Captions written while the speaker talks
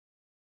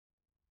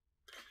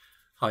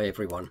Hi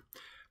everyone.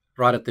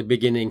 Right at the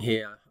beginning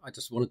here, I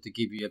just wanted to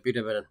give you a bit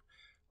of an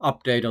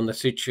update on the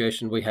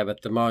situation we have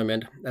at the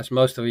moment. As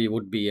most of you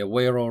would be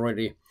aware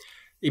already,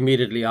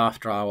 immediately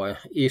after our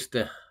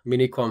Easter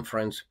mini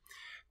conference,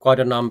 quite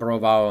a number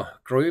of our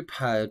group,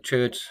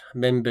 church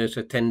members,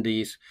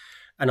 attendees,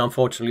 and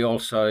unfortunately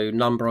also a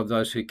number of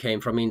those who came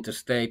from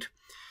interstate,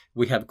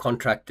 we have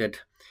contracted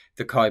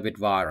the COVID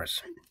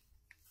virus.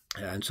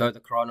 And so the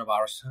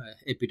coronavirus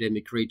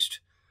epidemic reached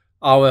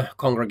our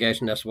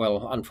congregation as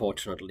well,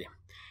 unfortunately.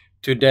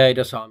 Today,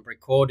 as I'm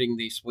recording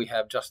this, we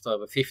have just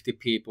over 50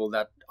 people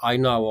that I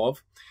know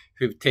of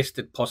who've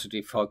tested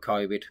positive for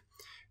COVID.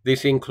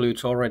 This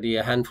includes already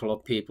a handful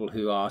of people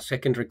who are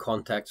secondary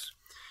contacts.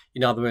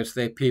 In other words,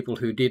 they're people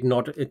who did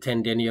not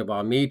attend any of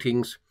our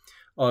meetings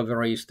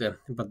over Easter,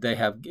 but they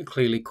have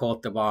clearly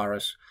caught the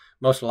virus,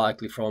 most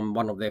likely from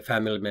one of their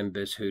family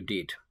members who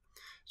did.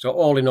 So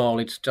all in all,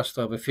 it's just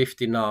over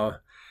 50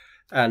 now,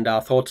 and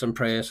our thoughts and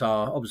prayers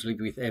are obviously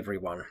with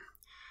everyone.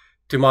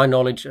 To my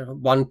knowledge,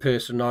 one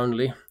person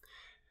only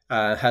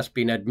has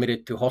been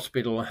admitted to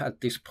hospital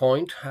at this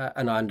point,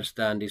 and I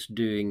understand is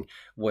doing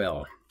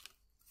well.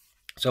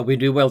 So we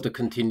do well to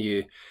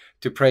continue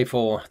to pray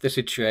for the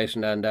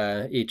situation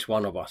and each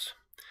one of us.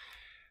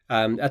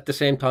 At the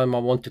same time, I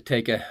want to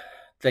take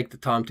the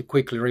time to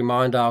quickly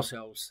remind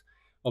ourselves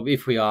of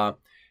if we are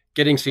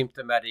getting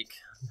symptomatic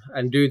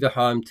and do the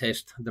home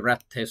test, the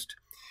RAT test,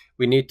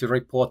 we need to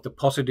report the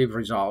positive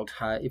result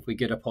if we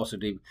get a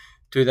positive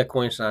to the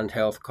Queensland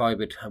Health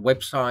COVID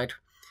website.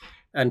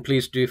 And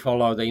please do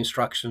follow the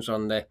instructions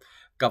on the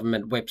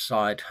government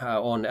website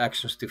on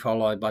actions to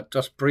follow. But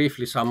just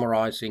briefly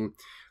summarising,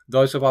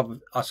 those of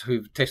us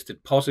who've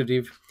tested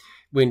positive,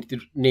 we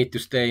need to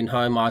stay in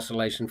home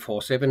isolation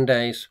for 7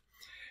 days.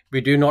 We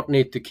do not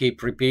need to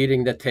keep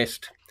repeating the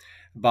test,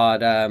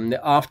 but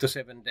after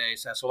 7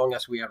 days, as long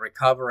as we are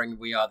recovering,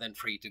 we are then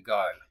free to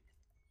go.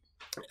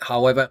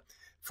 However,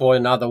 for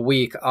another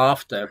week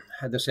after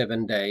the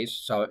 7 days,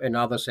 so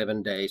another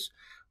 7 days,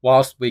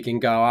 whilst we can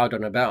go out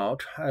and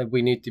about,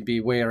 we need to be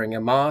wearing a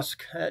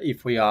mask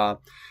if we are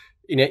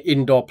in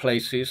indoor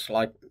places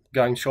like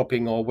going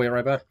shopping or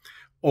wherever,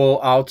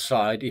 or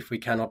outside if we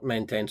cannot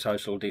maintain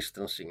social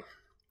distancing.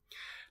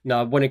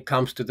 Now, when it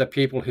comes to the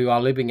people who are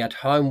living at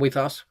home with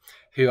us,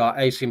 who are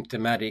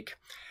asymptomatic,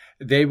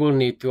 they will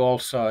need to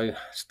also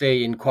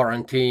stay in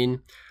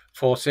quarantine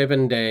for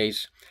 7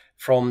 days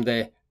from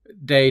the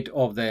date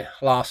of the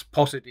last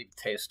positive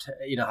test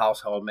in a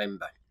household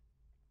member.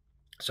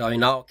 So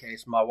in our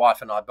case, my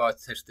wife and I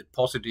both tested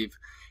positive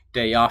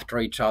day after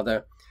each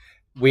other.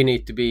 We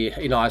need to be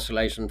in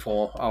isolation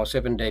for our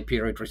 7-day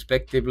period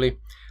respectively.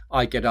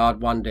 I get out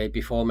 1 day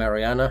before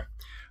Mariana.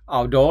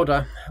 Our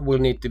daughter will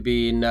need to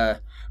be in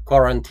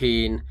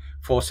quarantine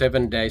for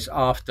 7 days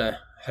after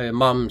her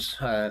mum's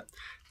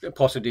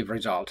positive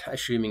result,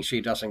 assuming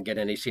she doesn't get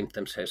any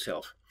symptoms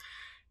herself.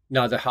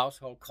 Now, the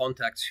household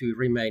contacts who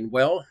remain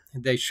well,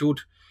 they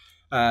should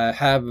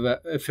have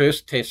a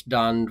first test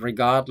done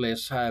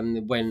regardless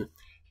when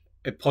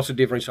a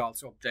positive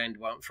results obtained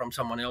from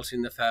someone else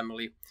in the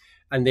family,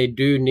 and they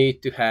do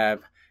need to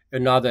have a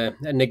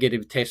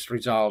negative test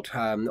result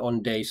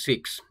on day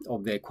 6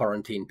 of their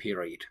quarantine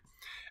period.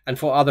 And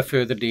for other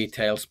further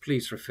details,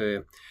 please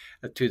refer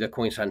to the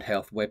Queensland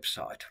Health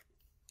website.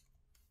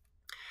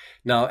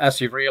 Now, as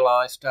you've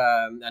realised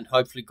and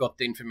hopefully got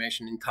the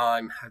information in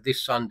time,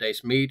 this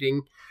Sunday's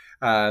meeting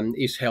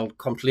is held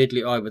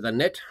completely over the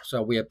net.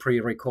 So we are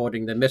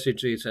pre-recording the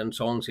messages and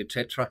songs,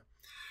 etc.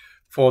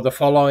 For the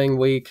following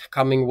week,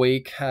 coming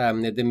week,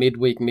 the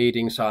midweek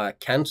meetings are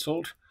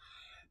cancelled.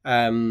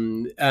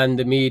 And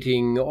the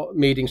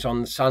meetings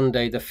on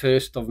Sunday, the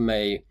 1st of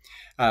May,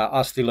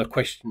 are still a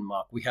question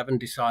mark. We haven't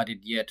decided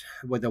yet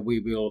whether we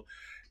will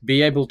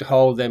be able to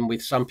hold them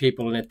with some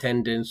people in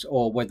attendance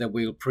or whether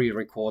we'll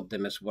pre-record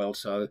them as well.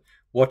 So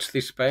watch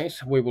this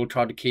space. We will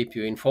try to keep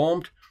you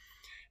informed.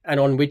 And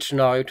on which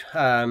note,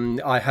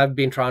 I have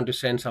been trying to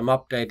send some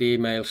update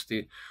emails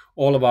to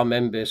all of our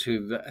members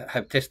who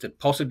have tested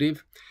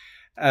positive.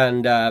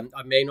 And I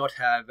may not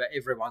have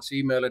everyone's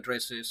email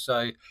addresses.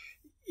 So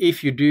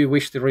if you do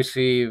wish to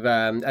receive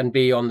and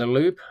be on the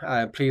loop,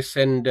 please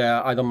send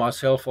either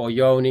myself or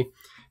Joni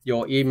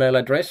your email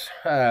address.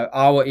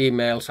 Our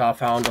emails are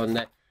found on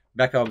the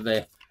back of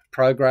the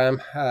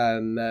program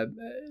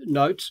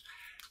notes.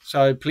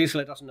 So please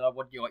let us know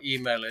what your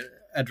email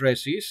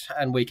address is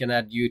and we can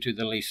add you to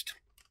the list.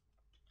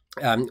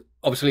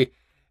 Obviously,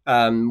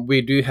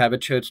 we do have a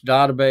church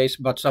database,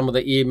 but some of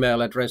the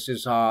email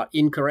addresses are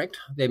incorrect.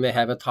 They may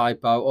have a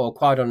typo or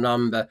quite a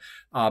number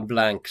are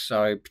blank.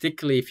 So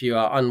particularly if you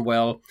are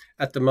unwell,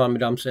 at the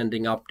moment I'm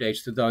sending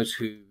updates to those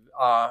who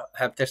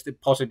have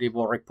tested positive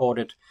or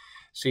reported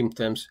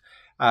symptoms.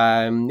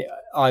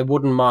 I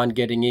wouldn't mind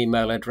getting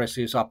email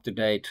addresses up to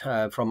date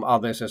from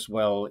others as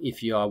well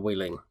if you are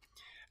willing.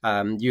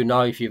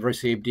 If you've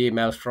received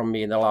emails from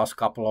me in the last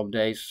couple of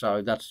days,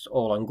 so that's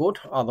all and good.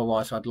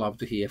 Otherwise, I'd love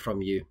to hear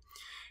from you.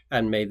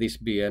 And may this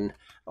be an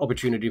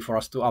opportunity for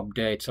us to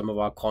update some of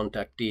our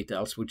contact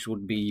details, which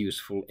would be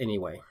useful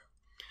anyway.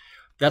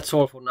 That's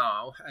all for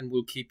now, and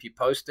we'll keep you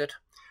posted.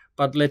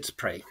 But let's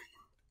pray.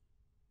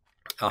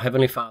 Our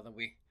Heavenly Father,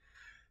 we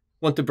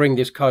want to bring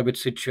this COVID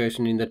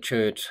situation in the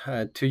church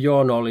to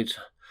your knowledge.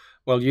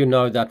 Well, you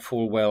know that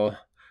full well,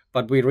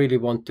 but we really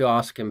want to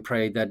ask and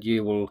pray that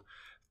you will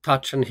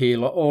touch and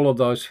heal all of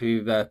those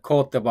who've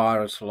caught the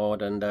virus,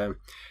 Lord, and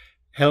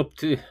help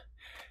to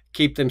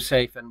keep them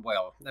safe and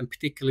well, and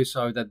particularly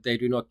so that they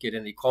do not get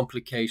any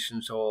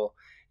complications or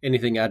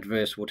anything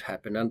adverse would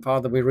happen. And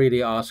Father, we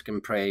really ask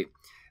and pray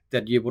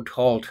that you would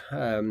halt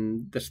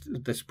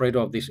the spread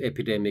of this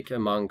epidemic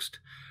amongst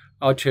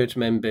our church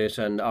members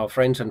and our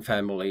friends and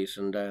families,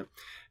 and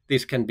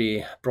this can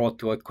be brought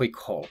to a quick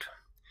halt.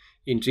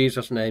 In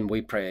Jesus' name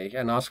we pray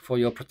and ask for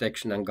your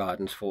protection and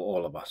guidance for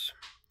all of us.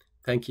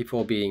 Thank you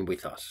for being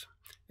with us.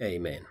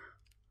 Amen.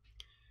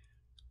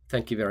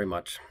 Thank you very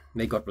much.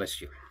 May God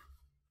bless you.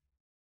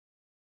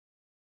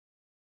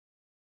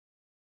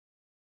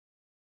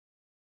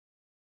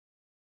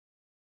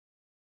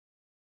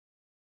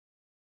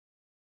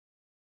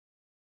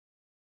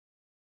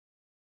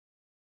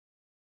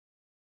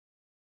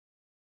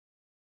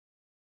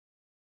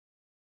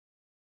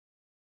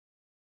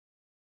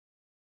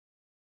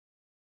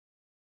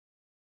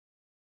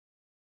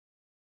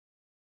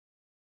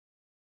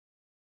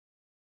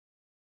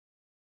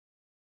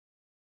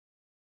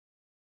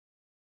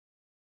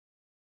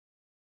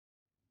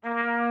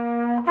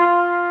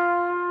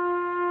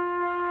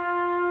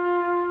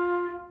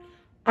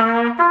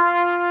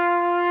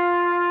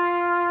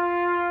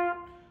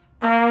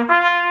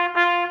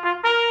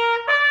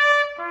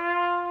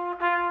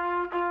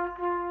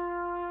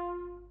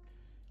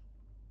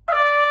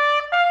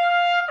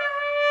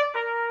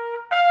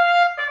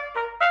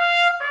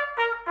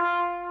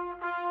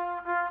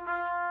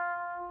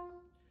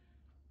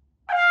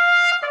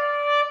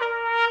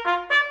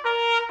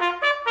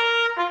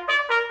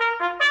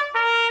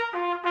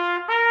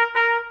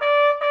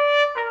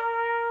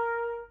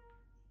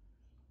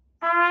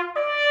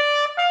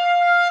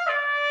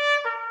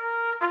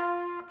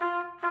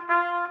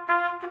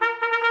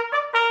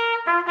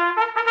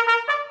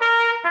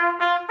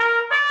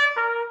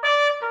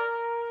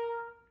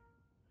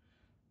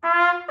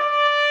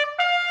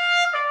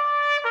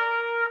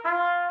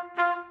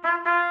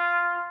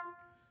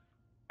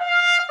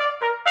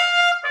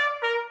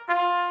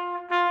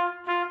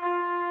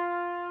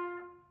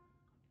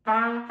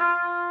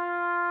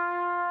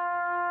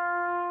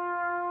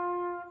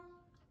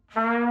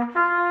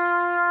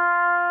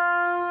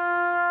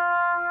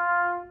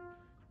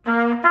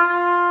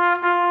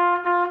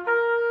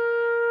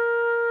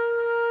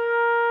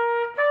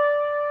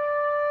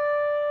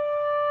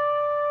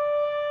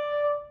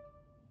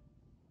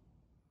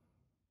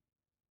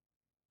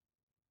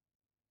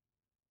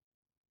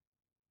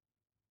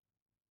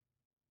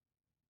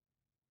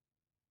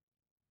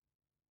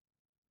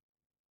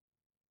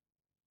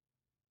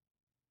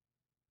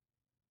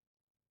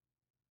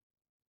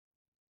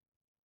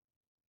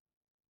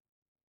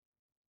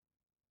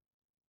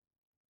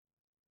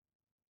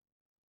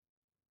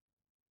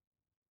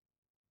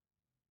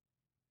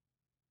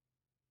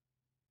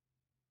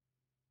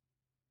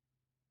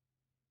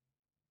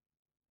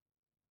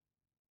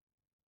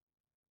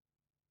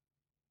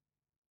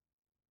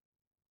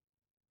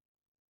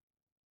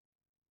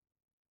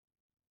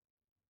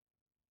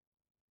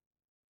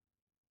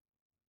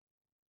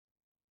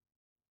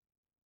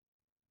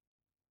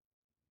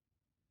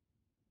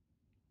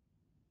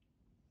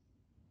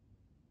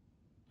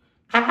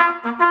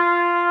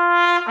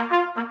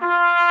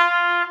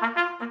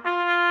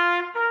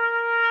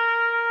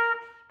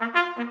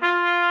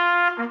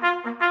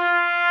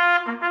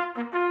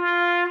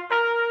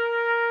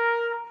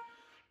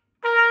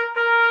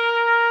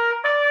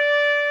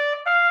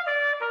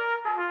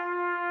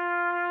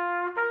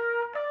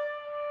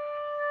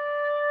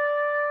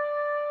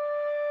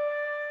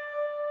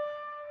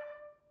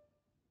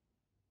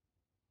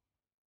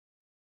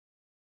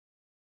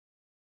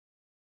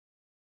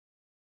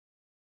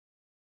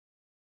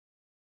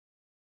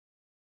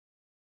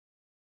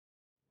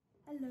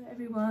 Hello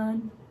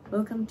everyone,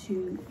 welcome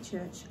to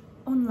church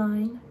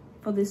online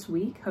for this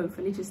week,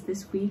 hopefully just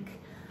this week.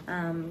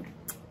 I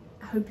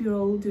hope you're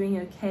all doing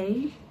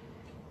okay.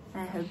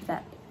 I hope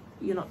that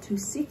you're not too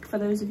sick for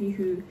those of you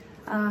who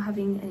are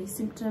having any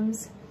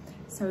symptoms.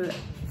 So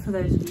for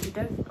those of you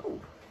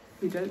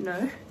who don't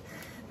know,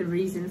 the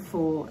reason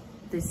for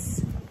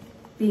this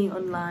being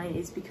online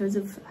is because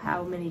of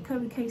how many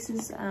COVID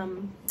cases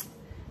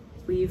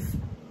we've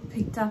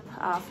picked up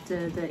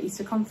after the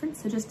Easter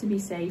conference. So just to be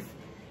safe,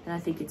 and I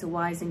think it's a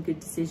wise and good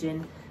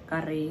decision,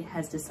 Kari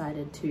has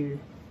decided to,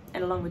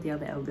 and along with the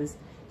other elders,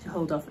 to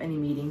hold off any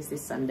meetings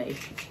this Sunday.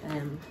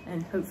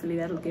 And hopefully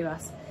that'll give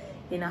us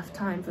enough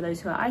time for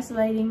those who are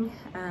isolating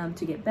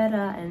to get better,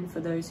 and for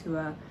those who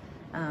are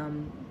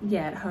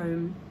at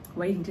home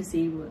waiting to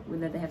see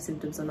whether they have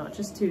symptoms or not,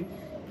 just to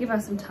give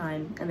us some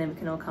time, and then we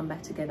can all come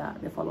back together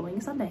the following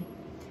Sunday.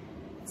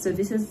 So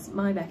this is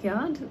my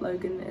backyard,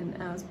 Logan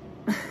and ours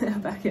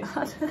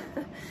backyard.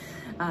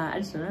 I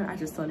just don't know, I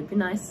just thought it'd be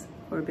nice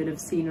for a bit of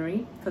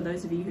scenery for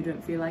those of you who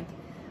don't feel like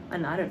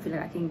and I don't feel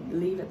like I can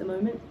leave at the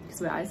moment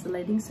because we're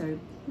isolating, so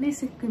at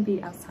least it can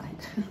be outside.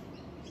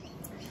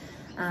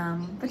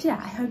 But yeah,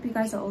 I hope you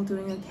guys are all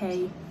doing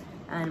okay,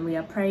 and we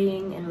are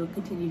praying, and we'll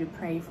continue to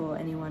pray for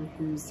anyone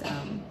who's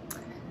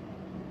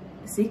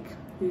sick,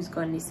 who's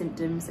got any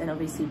symptoms, and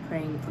obviously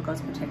praying for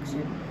God's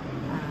protection.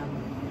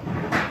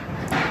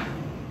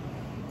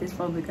 There's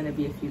probably going to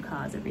be a few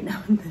cars every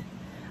now and then.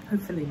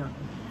 Hopefully not.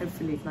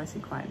 Hopefully it's nice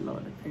and quiet,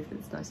 Lord. I pray that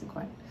it's nice and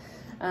quiet.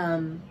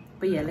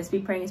 But yeah, let's be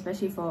praying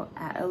especially for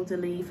our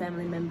elderly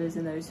family members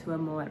and those who are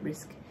more at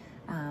risk.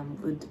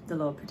 Would the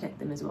Lord protect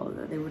them as well,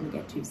 that they wouldn't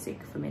get too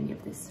sick from any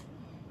of this.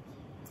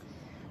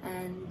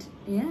 And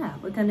yeah,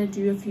 we're going to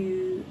do a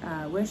few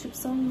worship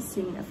songs,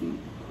 sing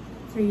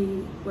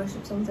 3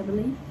 worship songs, I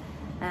believe.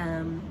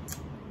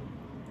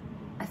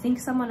 I think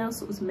someone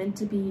else was meant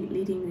to be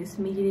leading this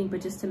meeting,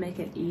 but just to make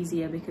it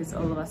easier, because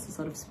all of us are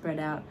sort of spread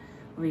out,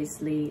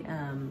 obviously,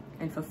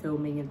 and for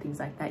filming and things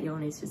like that,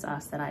 Yoni's just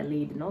asked that I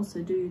lead and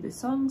also do the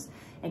songs,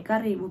 and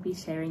Kari will be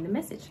sharing the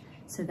message.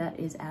 So that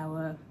is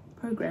our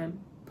program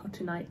for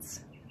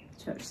tonight's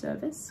church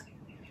service.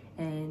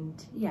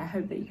 And yeah, I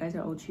hope that you guys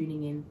are all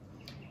tuning in.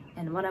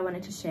 And what I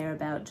wanted to share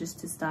about, just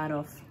to start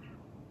off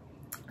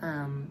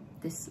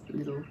this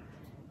little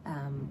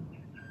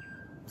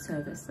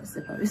service, I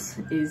suppose,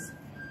 is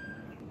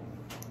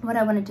what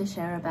I wanted to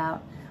share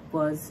about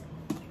was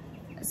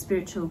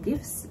spiritual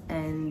gifts,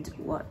 and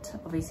what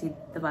obviously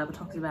the Bible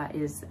talks about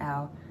is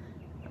our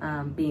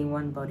being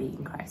one body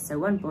in Christ. So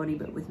one body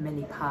but with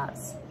many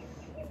parts.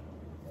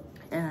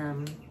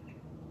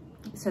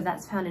 So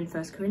that's found in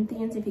 1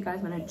 Corinthians. If you guys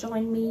want to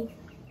join me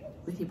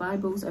with your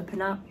Bibles,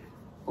 open up,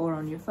 or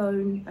on your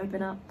phone,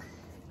 open up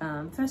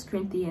 1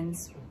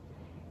 Corinthians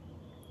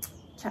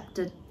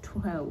chapter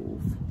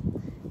 12,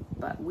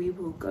 but we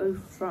will go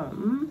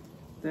from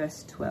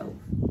verse 12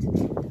 to the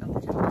end of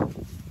the chapter.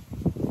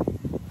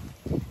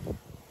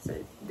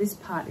 So this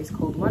part is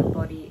called One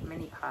Body,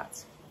 Many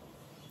Parts.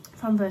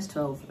 From verse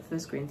 12 of 1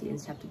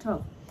 Corinthians chapter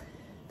 12.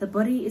 The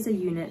body is a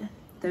unit,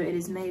 though it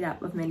is made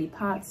up of many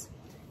parts,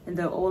 and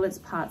though all its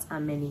parts are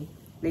many,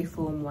 they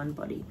form one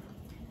body.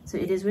 So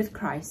it is with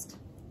Christ,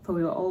 for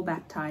we were all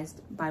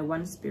baptized by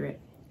one Spirit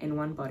in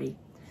one body,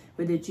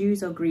 whether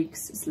Jews or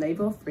Greeks, slave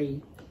or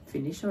free,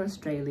 Finnish or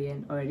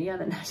Australian, or any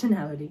other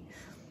nationality,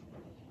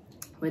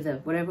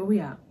 whatever we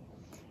are,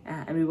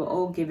 and we were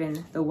all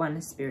given the one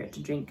Spirit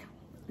to drink.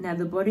 Now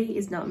the body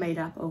is not made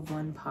up of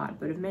one part,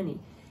 but of many.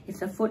 If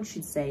the foot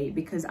should say,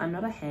 because I'm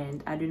not a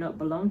hand, I do not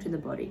belong to the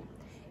body,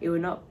 it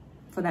would not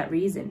for that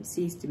reason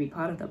cease to be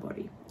part of the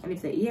body. And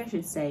if the ear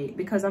should say,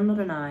 because I'm not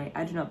an eye,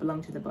 I do not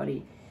belong to the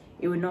body,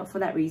 it would not for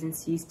that reason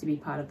cease to be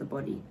part of the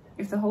body.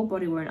 If the whole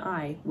body were an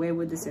eye, where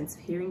would the sense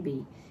of hearing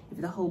be? If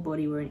the whole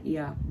body were an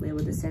ear, where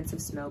would the sense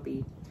of smell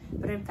be?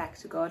 But in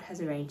fact, God has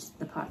arranged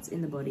the parts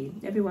in the body,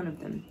 every one of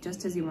them,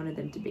 just as he wanted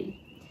them to be.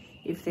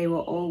 If they were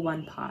all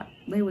one part,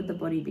 where would the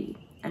body be?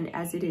 And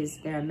as it is,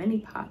 there are many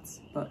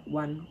parts, but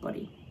one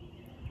body.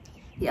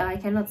 The eye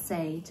cannot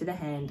say to the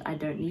hand, I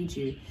don't need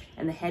you,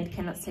 and the head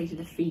cannot say to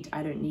the feet,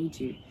 I don't need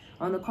you.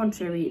 On the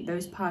contrary,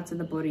 those parts of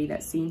the body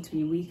that seem to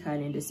be weaker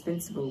and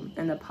indispensable,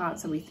 and the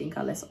parts that we think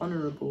are less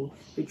honourable,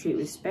 we treat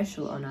with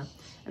special honour,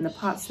 and the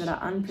parts that are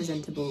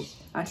unpresentable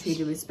are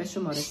treated with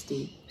special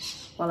modesty,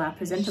 while our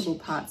presentable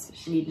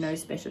parts need no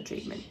special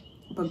treatment.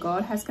 But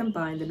God has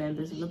combined the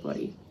members of the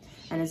body,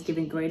 and has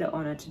given greater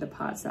honour to the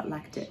parts that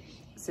lacked it,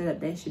 so that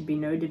there should be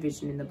no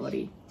division in the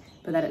body,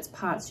 but that its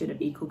parts should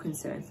have equal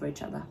concern for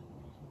each other.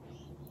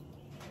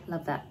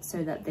 Love that.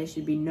 So that there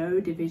should be no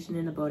division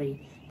in the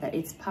body, that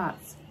its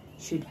parts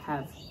should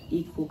have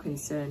equal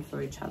concern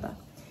for each other.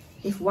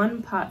 If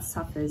one part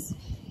suffers,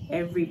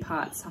 every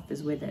part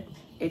suffers with it.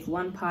 If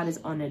one part is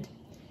honoured,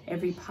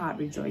 every part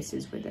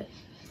rejoices with it.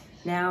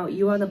 Now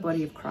you are the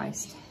body of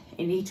Christ,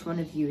 and each one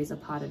of you is a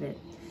part of it.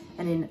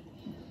 And in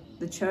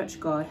the church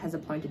God has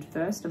appointed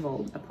first of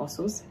all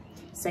apostles,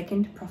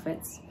 second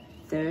prophets,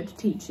 third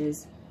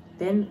teachers,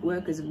 then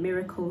workers of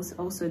miracles,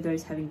 also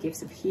those having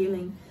gifts of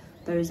healing,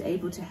 those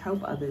able to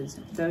help others,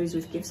 those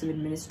with gifts of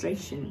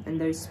administration, and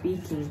those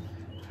speaking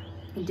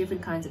in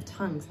different kinds of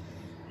tongues.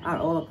 Are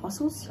all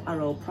apostles?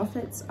 Are all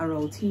prophets? Are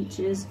all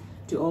teachers?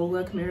 Do all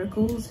work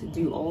miracles?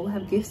 Do all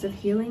have gifts of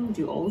healing?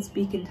 Do all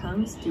speak in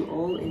tongues? Do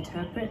all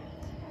interpret?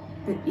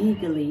 But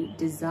eagerly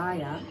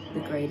desire the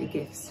greater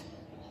gifts.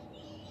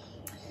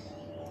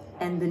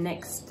 And the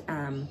next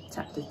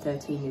chapter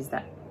 13 is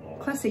that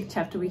classic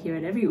chapter we hear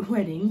at every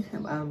wedding,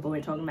 but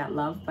we're talking about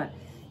love, but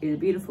it's a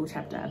beautiful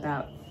chapter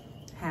about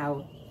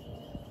how,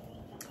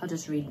 I'll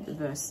just read the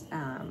verse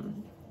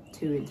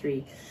 2 and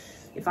 3.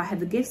 If I have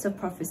the gifts of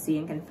prophecy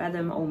and can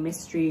fathom all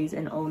mysteries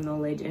and all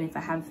knowledge, and if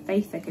I have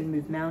faith that can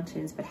move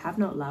mountains but have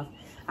not love,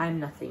 I am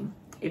nothing.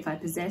 If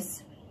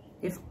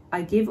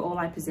I give all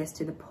I possess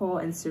to the poor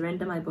and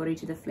surrender my body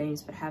to the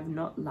flames but have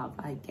not love,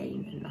 I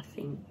gain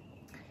nothing.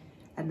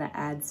 And that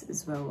adds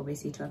as well,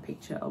 obviously, to a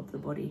picture of the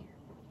body.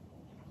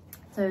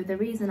 So the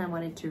reason I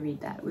wanted to read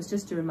that was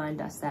just to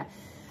remind us that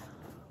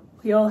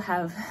we all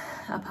have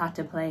a part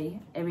to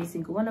play, every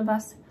single one of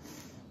us,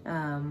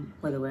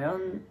 whether we're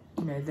on,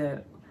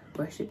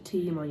 worship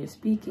team, or you're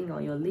speaking,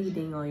 or you're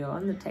leading, or you're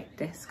on the tech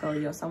desk, or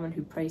you're someone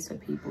who prays for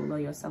people, or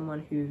you're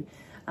someone who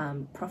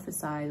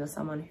prophesies, or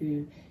someone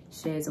who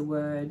shares a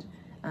word,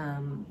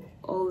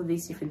 all of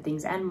these different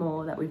things and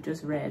more that we've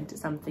just read,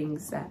 some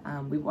things that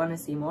we want to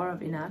see more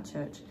of in our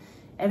church.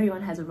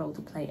 Everyone has a role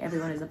to play,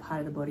 everyone is a part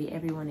of the body,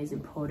 everyone is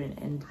important,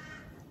 and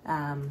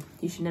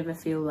you should never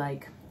feel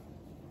like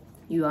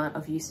you aren't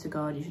of use to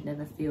God. You should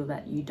never feel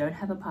that you don't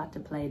have a part to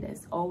play.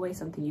 There's always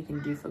something you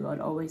can do for God,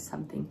 always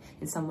something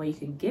in some way you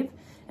can give,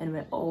 and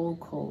we're all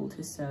called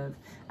to serve.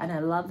 And I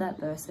love that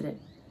verse that it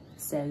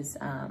says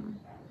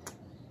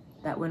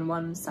that when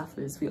one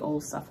suffers, we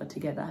all suffer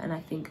together. And I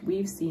think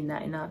we've seen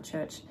that in our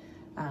church.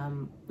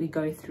 We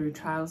go through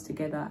trials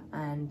together,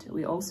 and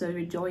we also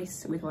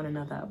rejoice with one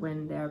another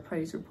when there are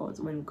praise reports.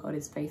 When God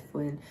is faithful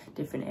in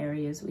different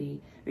areas,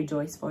 we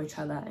rejoice for each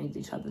other and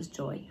each other's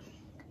joy.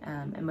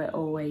 And we're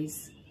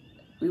always,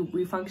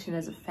 we function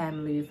as a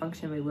family, we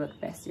function, we work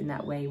best in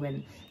that way.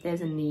 When there's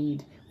a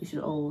need, we should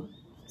all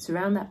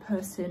surround that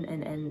person,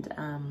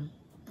 and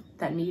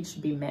that need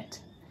should be met,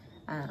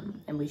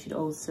 and we should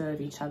all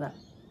serve each other.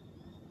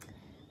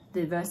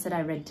 The verse that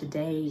I read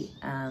today,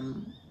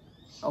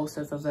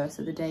 also for verse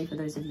of the day, for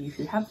those of you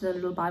who have the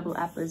little Bible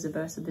app, is a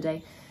verse of the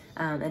day,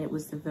 and it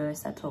was the verse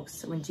that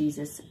talks when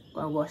Jesus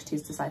washed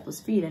his disciples'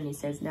 feet, and he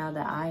says, "Now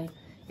that I,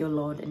 your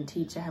Lord and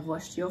teacher, have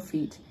washed your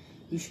feet,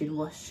 you should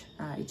wash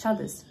each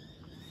other's."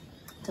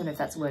 I don't know if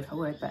that's word for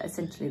word, but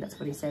essentially that's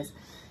what he says,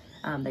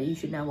 that you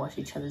should now wash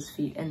each other's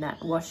feet. And that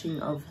washing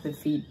of the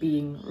feet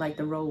being like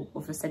the role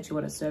of essentially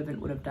what a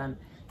servant would have done.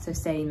 So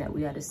saying that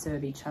we are to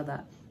serve each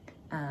other.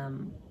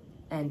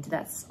 And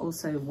that's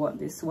also what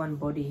this one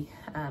body,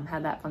 how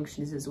that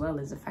functions as well,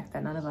 is the fact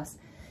that none of us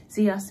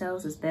see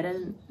ourselves as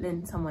better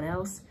than someone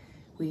else.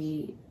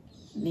 We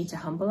need to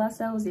humble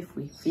ourselves if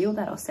we feel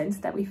that or sense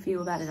that we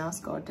feel that, and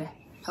ask God to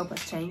help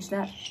us change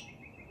that.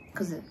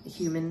 Because of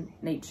human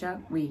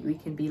nature, we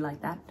can be like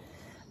that.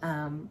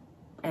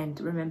 And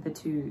remember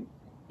to,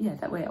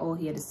 that we're all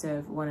here to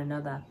serve one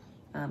another,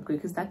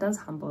 because that does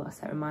humble us.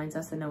 That reminds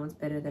us that no one's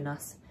better than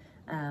us.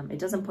 It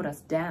doesn't put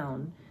us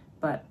down,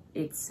 but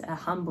it's a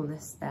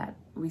humbleness that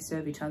we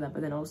serve each other,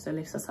 but then also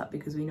lifts us up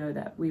because we know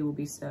that we will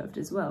be served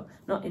as well.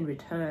 Not in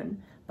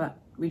return, but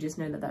we just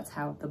know that that's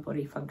how the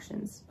body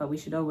functions. But we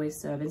should always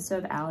serve, and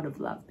serve out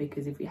of love,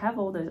 because if we have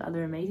all those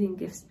other amazing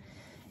gifts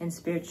and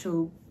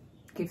spiritual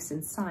gifts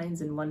and signs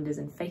and wonders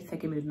and faith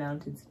that can move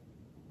mountains,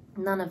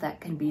 none of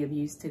that can be of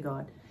use to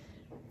God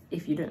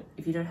if you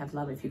don't have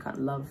love, if you can't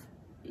love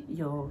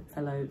your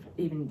fellow,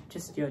 even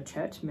just your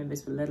church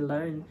members, but let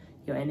alone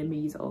your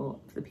enemies or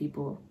the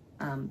people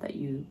that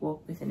you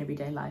walk with in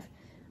everyday life.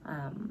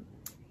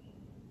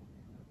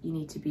 You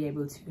need to be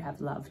able to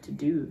have love to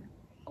do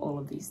all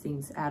of these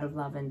things out of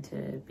love, and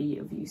to be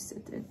of use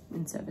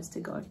in service to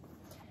God.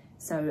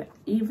 So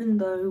even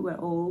though we're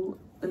all,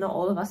 not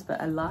all of us,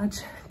 but a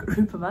large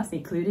group of us,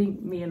 including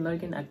me and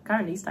Logan, are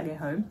currently stuck at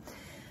home,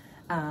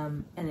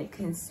 and it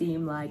can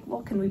seem like,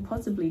 what can we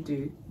possibly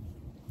do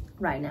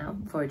right now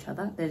for each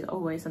other? There's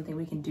always something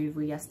we can do.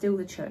 We are still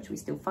the church. We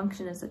still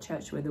function as the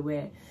church, whether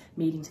we're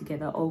meeting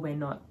together or we're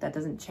not. That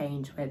doesn't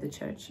change. We're the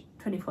church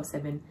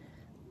 24/7,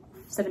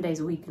 7 days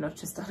a week, not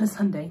just on a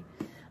Sunday.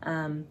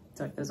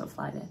 Sorry, there's no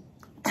fly there.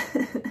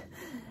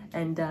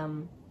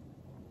 And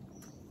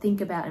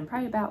think about and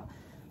pray about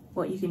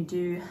what you can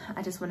do.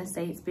 I just want to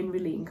say it's been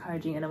really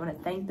encouraging, and I want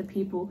to thank the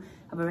people.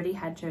 I've already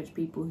had church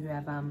people who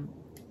have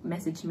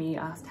messaged me,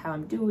 asked how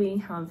I'm doing,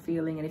 how I'm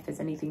feeling, and if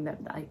there's anything that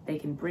they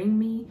can bring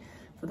me.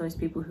 For those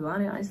people who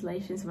aren't in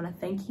isolation, so I want to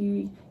thank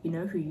you. You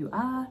know who you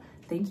are.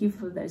 Thank you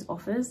for those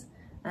offers,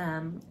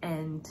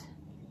 and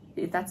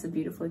that's a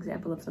beautiful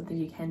example of something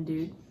you can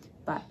do.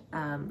 But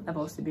I've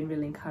also been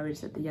really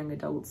encouraged that the young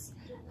adults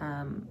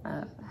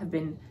have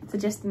been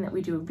suggesting that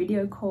we do a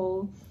video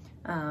call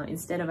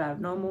instead of our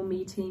normal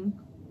meeting,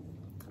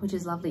 which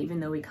is lovely. Even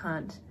though we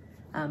can't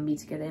meet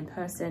together in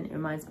person, it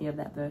reminds me of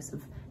that verse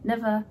of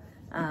never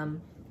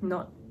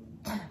not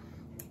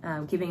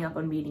giving up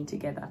on meeting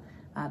together,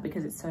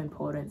 because it's so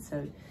important.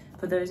 So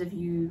for those of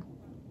you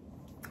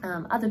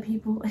other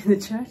people in the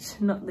church,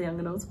 not the young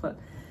adults, but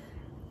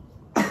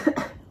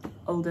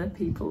older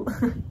people,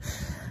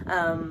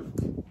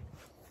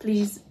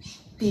 please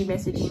be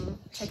messaging,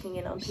 checking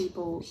in on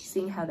people,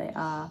 seeing how they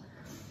are,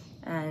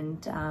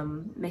 and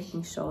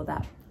making sure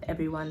that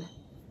everyone's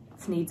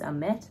needs are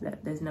met,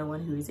 that there's no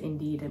one who is in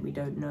need and we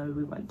don't know.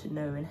 We want to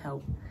know and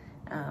help,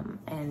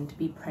 and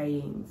be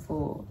praying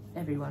for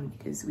everyone,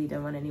 because we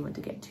don't want anyone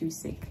to get too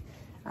sick,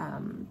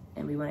 and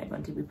we want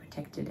everyone to be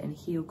protected and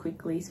heal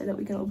quickly, so that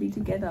we can all be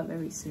together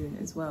very soon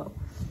as well.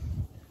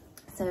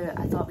 So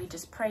I thought we'd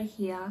just pray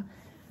here,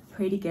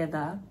 pray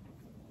together,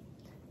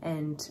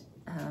 and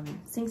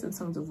sing some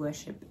songs of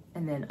worship,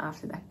 and then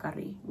after that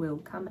Kari will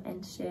come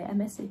and share a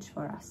message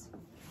for us.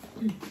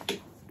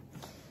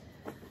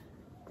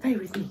 Pray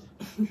with me.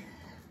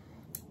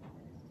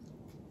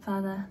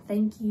 Father,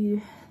 thank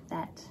you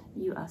that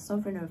you are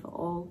sovereign over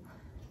all,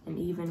 and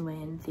even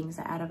when things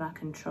are out of our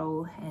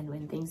control and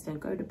when things don't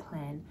go to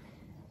plan,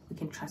 we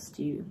can trust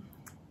you,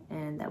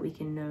 and that we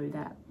can know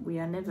that we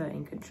are never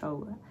in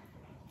control,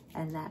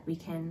 and that we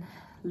can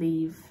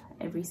leave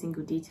every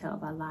single detail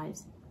of our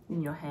lives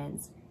in your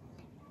hands.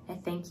 I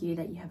thank you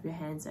that you have your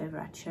hands over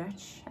our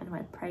church, and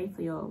I pray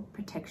for your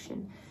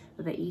protection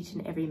over each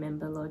and every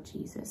member, Lord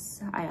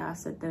Jesus. I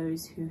ask that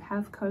those who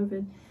have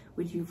COVID,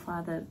 would you,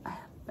 Father,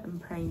 I'm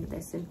praying that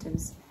their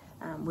symptoms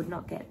would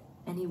not get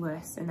any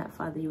worse, and that,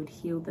 Father, you would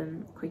heal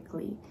them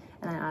quickly.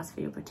 And I ask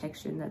for your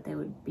protection, that there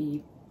would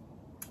be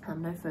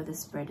no further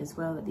spread as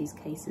well, that these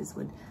cases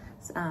would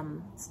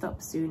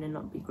stop soon and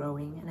not be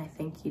growing. And I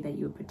thank you that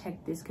you would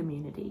protect this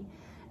community,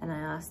 and I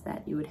ask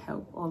that you would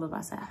help all of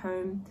us at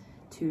home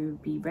to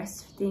be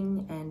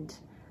resting and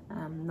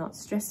not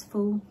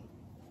stressful,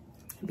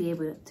 be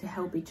able to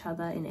help each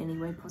other in any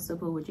way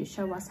possible. Would you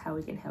show us how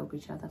we can help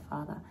each other,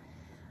 Father?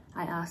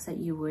 I ask that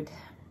you would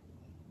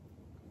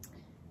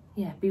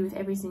be with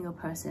every single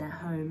person at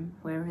home,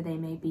 wherever they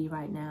may be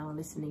right now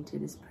listening to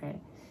this prayer.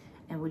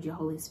 And would your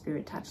Holy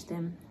Spirit touch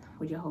them?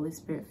 Would your Holy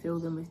Spirit fill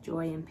them with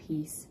joy and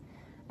peace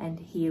and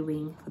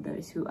healing for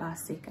those who are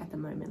sick at the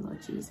moment,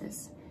 Lord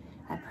Jesus?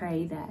 I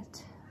pray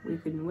that we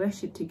can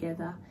worship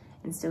together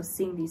and still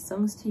sing these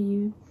songs to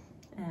you,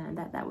 and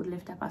that would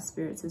lift up our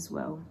spirits as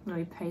well. And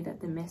we pray that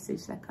the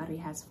message that Kari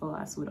has for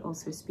us would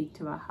also speak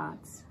to our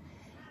hearts,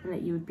 and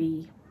that you would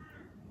be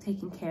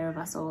taking care of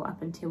us all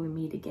up until we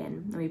meet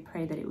again. And we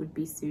pray that it would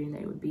be soon,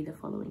 that it would be the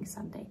following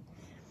Sunday.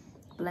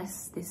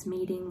 Bless this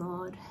meeting,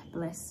 Lord.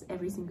 Bless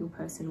every single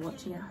person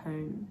watching at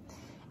home.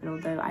 And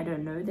although I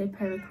don't know their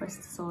prayer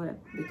requests, Lord,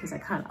 because I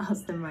can't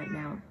ask them right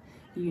now,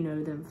 you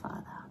know them,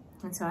 Father.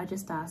 And so I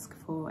just ask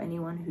for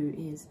anyone who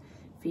is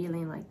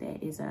feeling like there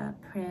is a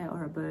prayer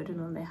or a burden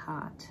on their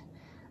heart,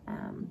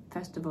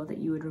 first of all, that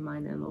you would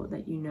remind them, Lord,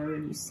 that you know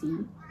and you see.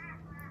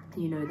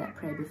 You know that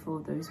prayer before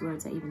those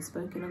words are even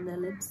spoken on their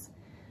lips.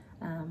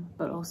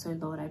 But also,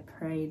 Lord, I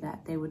pray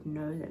that they would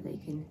know that they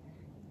can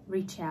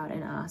reach out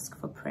and ask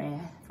for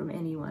prayer from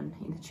anyone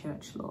in the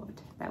church,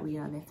 Lord, that we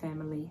are their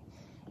family,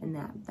 and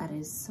that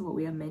is what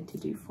we are meant to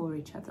do for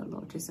each other,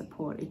 Lord, to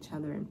support each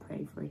other and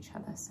pray for each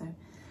other. So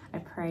I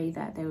pray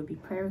that there would be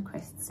prayer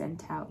requests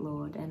sent out,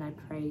 Lord, and I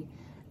pray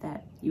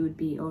that you would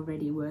be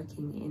already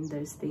working in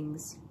those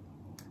things.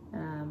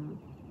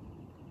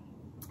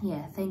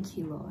 Thank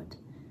you, Lord.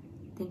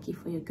 Thank you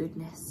for your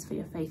goodness, for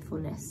your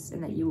faithfulness,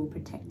 and that you will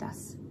protect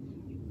us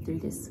through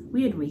this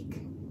weird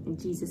week. In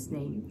Jesus'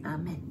 name,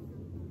 amen.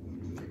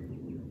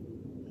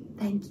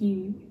 Thank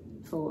you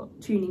for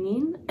tuning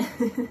in.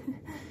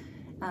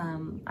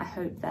 I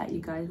hope that you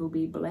guys will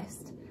be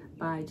blessed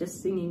by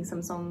just singing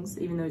some songs,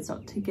 even though it's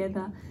not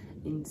together.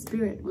 In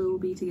spirit we will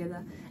be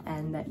together,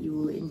 and that you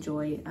will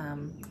enjoy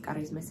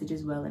Kari's message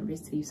as well and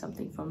receive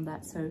something from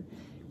that. So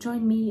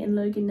join me and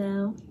Logan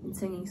now in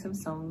singing some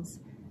songs,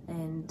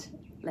 and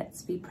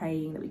let's be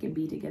praying that we can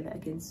be together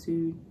again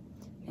soon,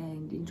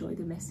 and enjoy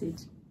the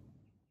message.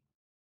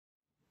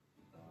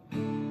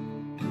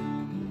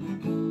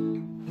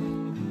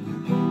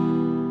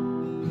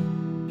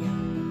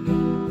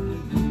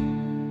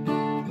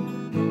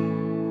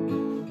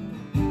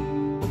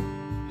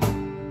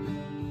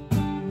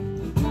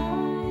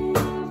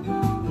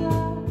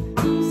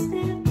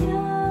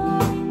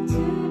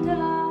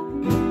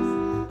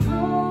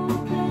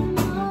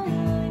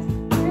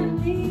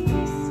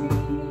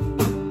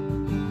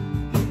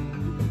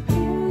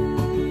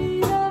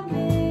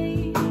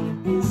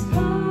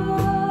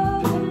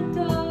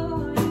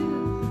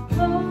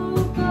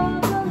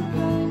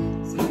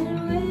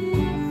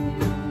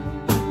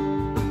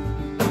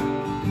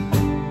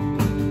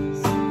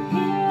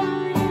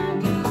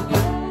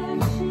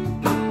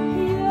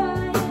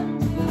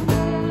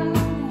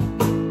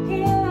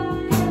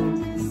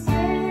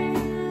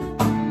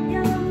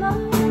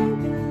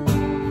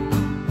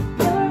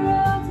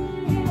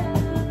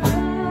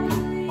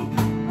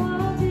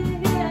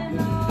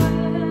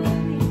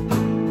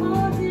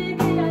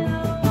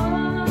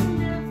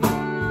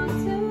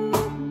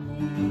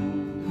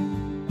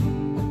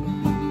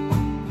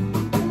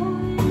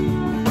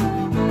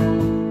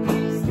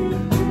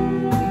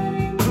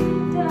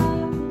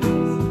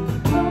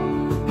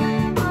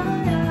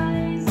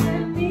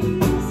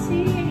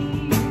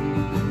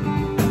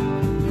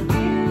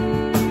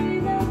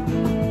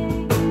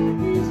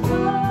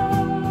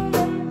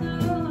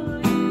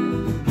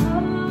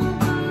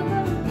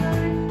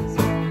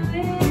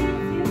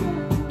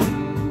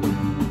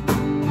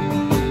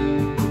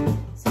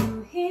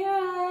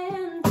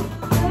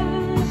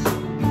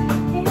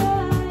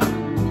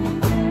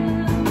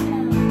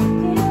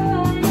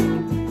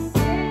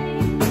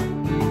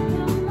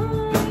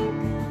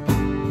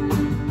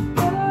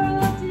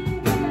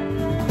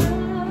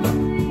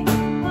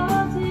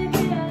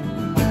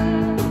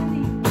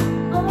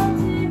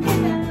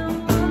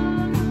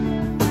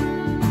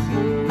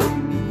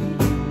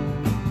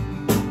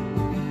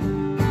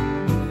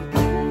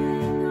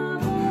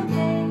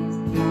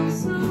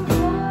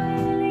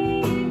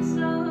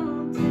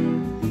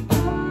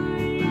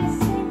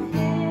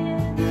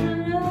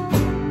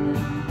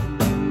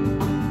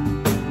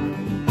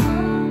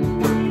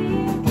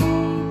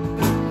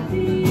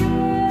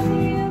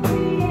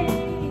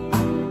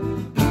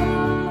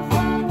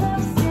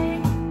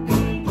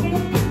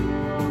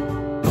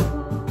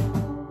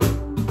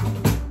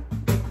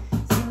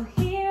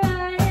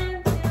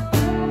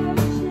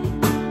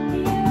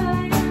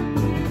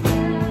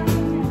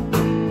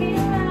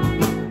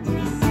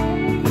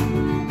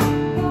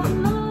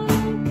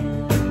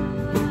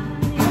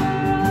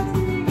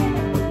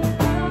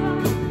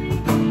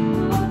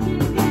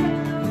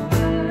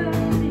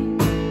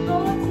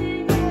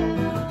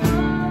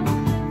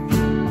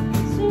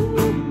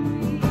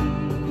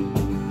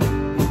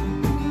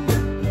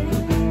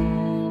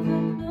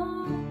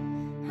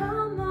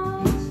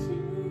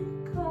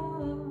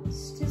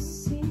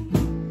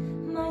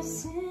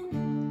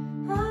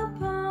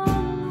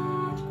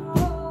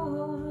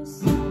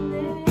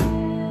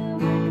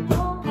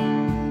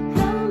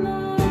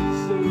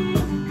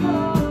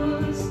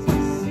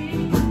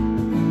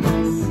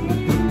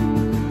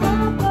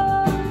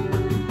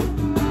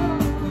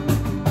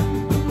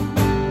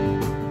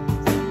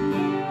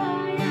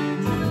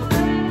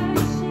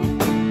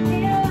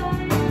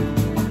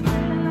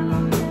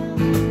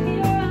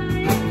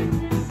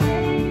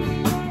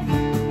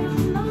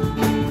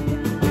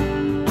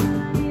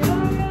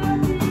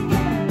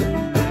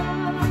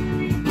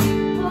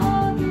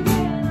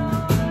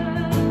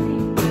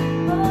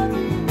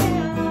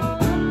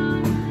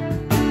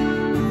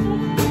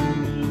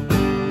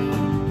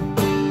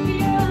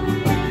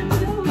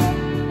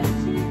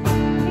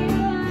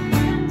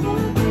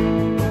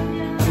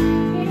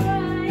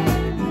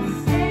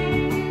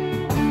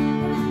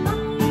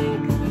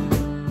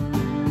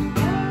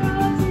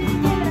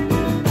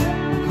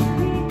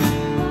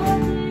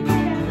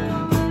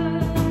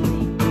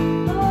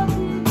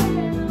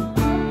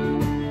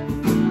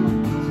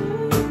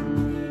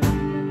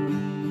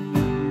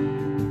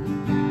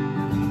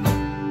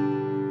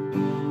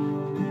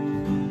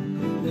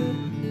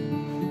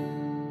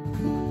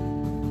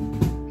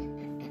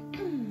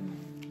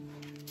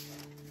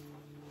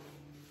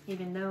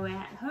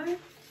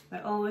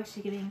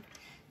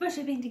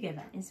 worshipping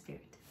together in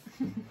spirit.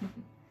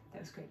 That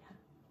was great, huh?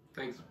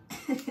 Thanks.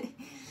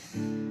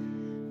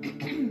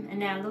 And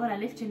now, Lord, I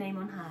lift your name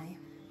on high.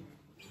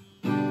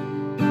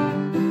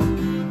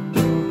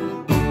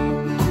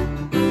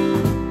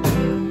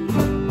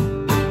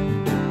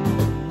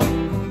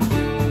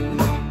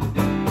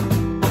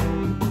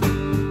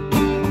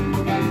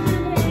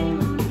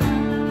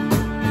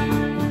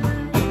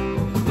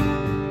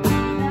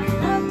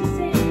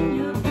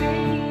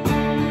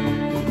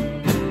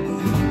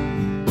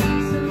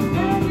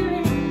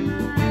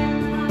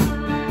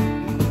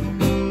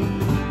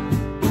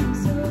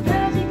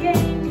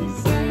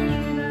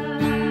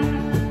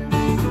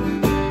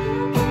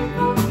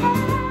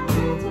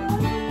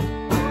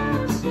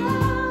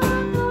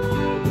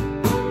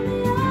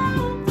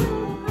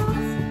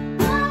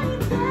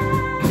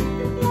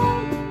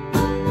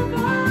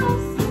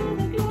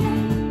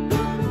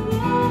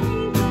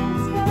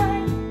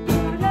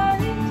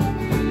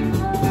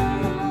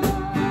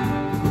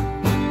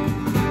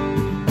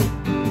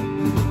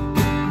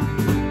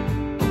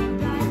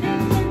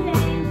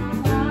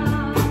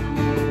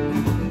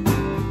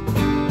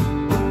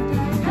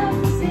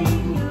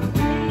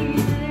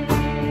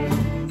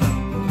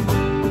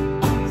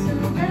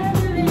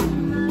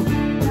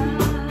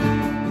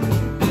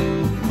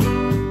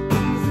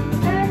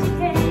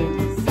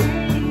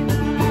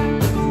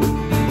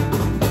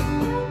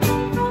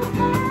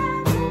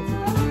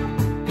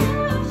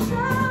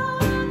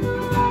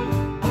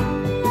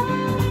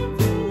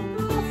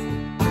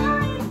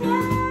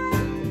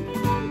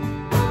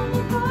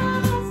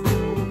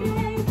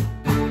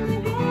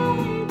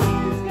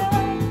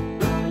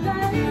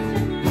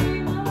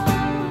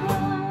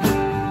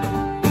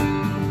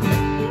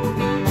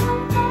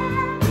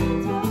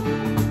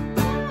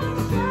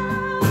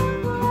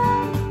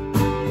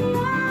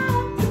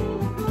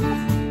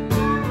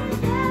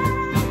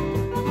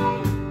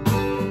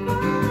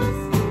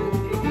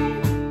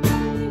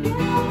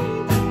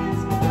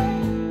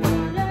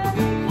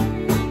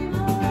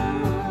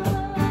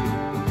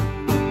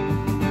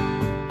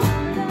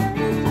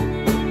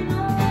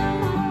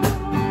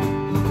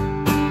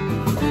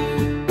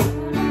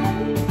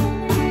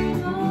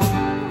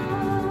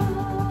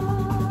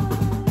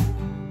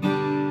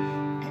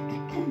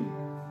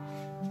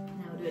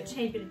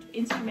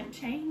 Instrument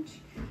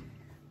change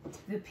to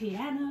the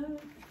piano.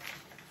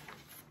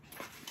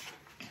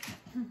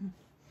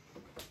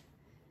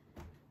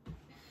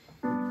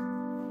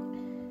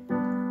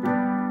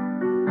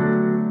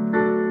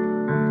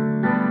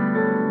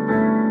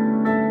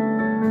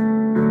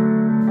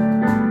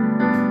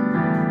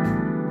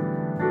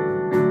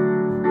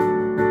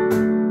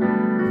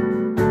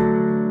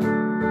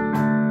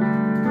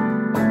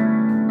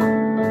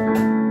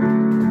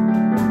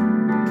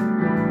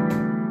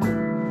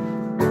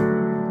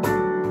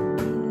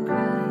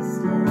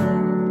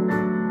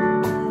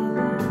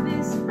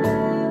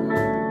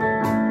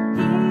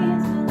 He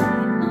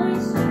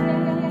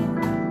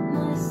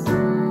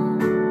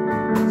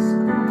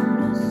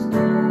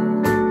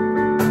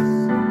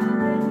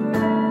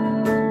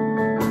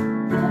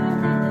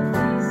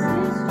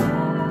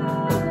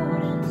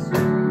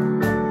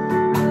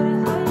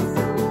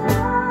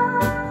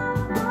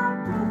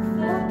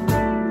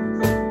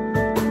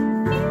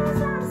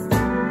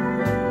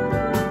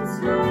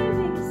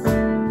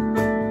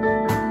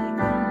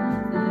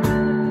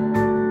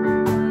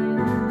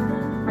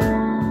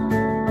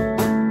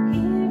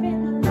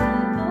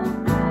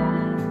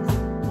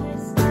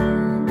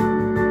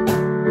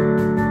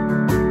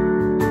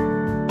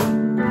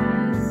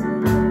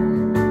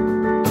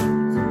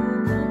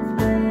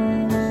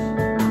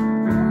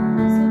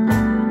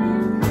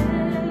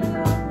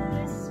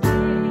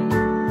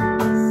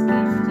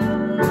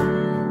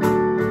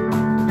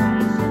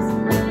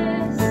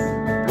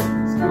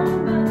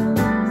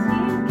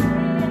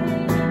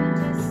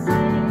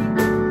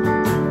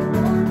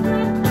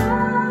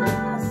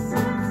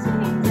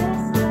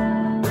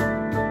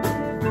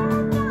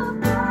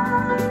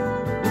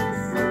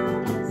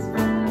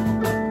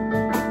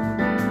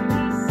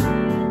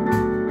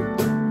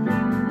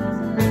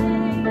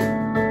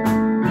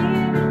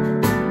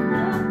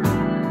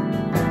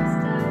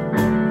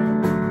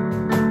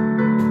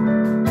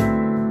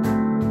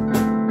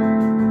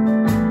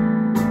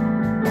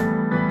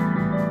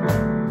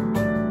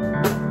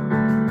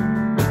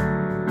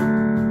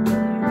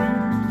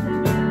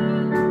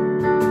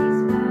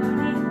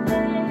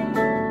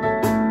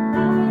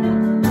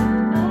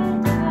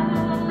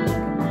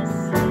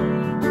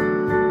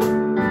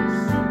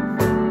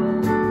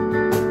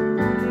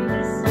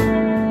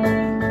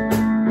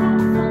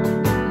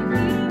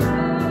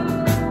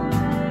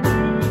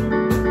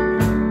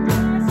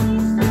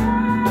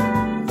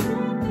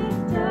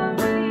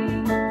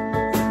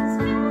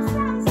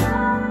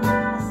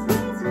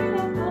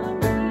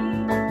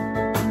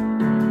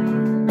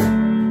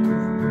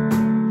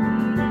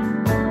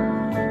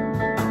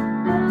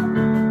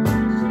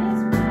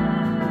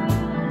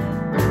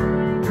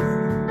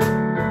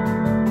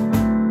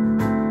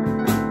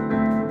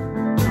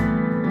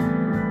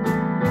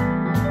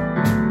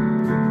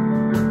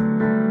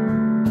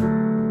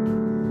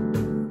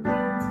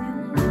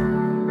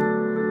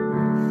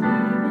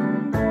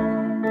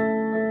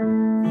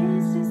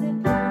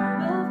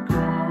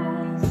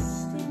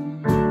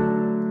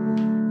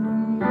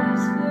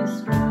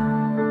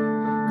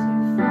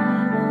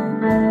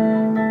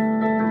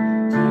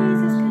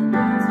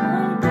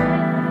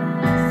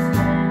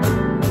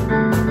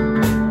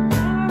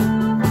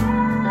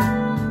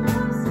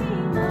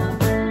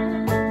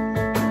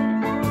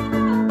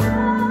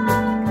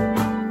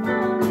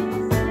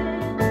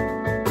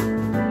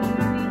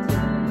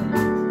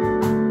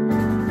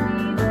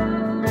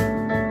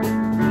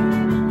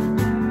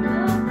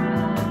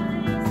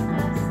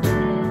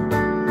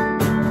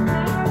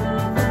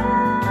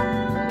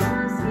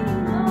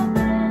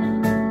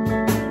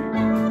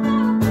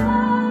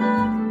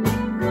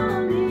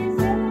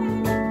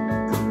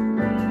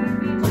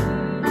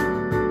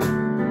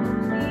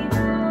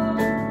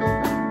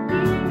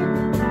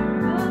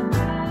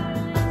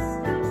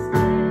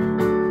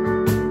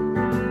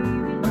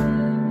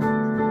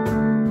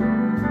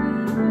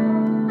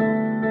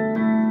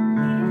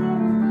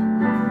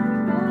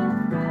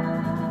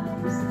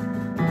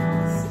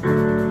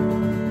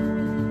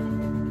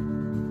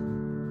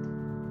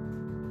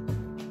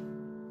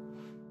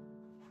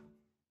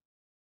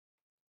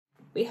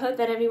hope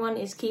that everyone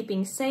is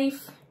keeping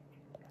safe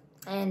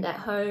and at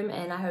home,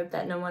 and I hope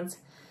that no one's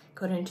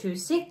gotten too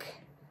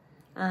sick.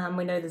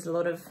 We know there's a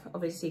lot of,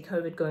 obviously,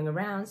 COVID going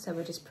around, so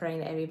we're just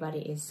praying that everybody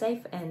is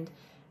safe and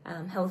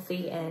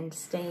healthy and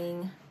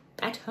staying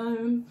at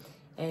home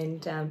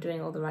and doing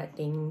all the right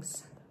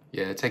things.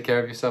 Yeah, take care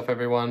of yourself,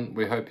 everyone.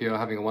 We hope you're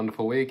having a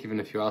wonderful week,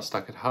 even if you are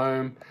stuck at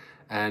home.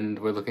 And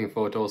we're looking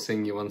forward to all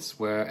seeing you once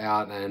we're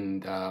out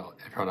and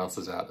everyone else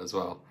is out as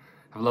well.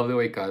 Have a lovely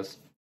week, guys.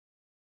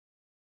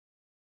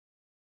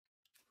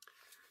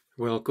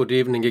 Well, good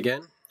evening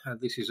again.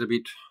 This is a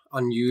bit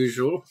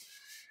unusual,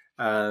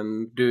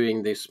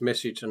 doing this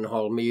message and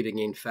whole meeting,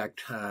 in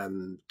fact,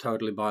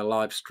 totally by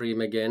live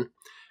stream again,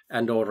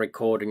 and or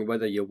recording,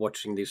 whether you're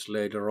watching this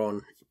later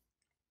on.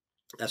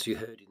 As you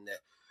heard in the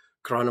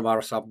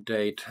coronavirus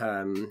update,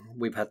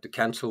 we've had to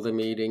cancel the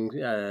meeting,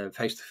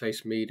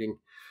 face-to-face meeting,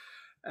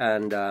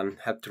 and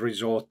had to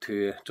resort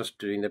to just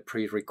doing the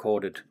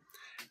pre-recorded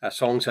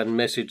songs and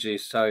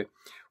messages. So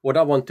what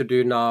I want to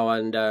do now,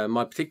 and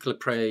my particular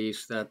prayer,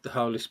 is that the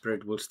Holy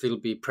Spirit will still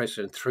be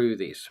present through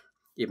this,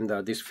 even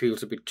though this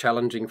feels a bit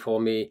challenging for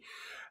me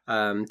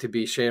to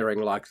be sharing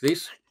like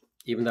this,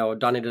 even though I've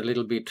done it a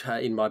little bit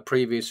in my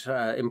previous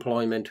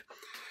employment.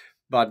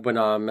 But when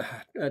I'm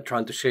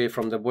trying to share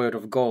from the Word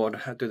of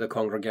God to the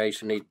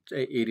congregation, it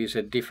is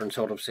a different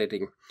sort of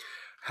setting.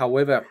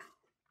 However,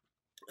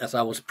 as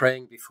I was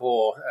praying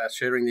before,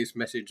 sharing these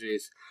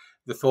messages,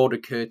 the thought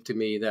occurred to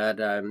me that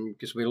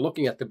because we're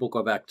looking at the book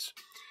of Acts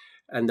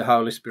and the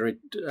Holy Spirit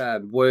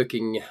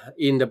working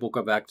in the book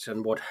of Acts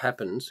and what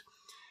happens,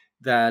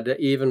 that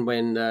even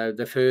when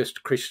the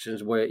first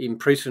Christians were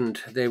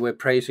imprisoned, they were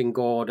praising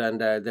God,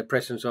 and the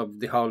presence of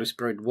the Holy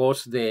Spirit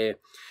was there,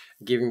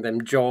 giving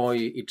them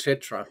joy,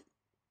 etc.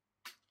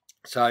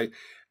 So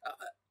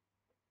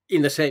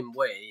in the same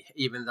way,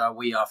 even though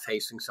we are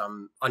facing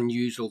some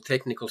unusual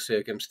technical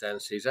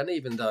circumstances, and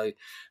even though a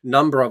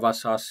number of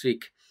us are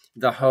sick,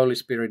 the Holy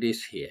Spirit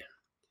is here.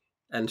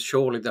 And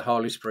surely the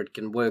Holy Spirit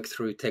can work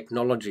through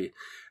technology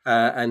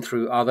and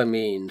through other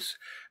means,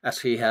 as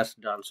he has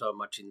done so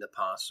much in the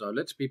past. So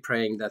let's be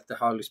praying that the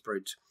Holy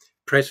Spirit's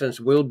presence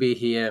will be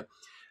here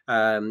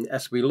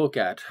as we look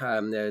at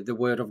the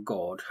Word of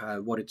God,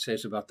 what it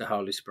says about the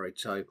Holy Spirit.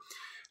 So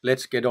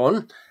let's get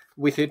on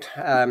with it.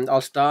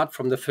 I'll start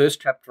from the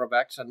first chapter of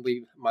Acts, and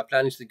my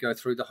plan is to go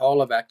through the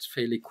whole of Acts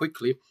fairly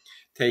quickly,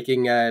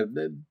 taking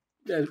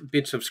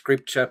bits of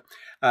scripture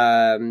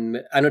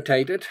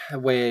annotated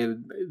where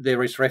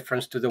there is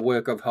reference to the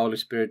work of Holy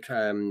Spirit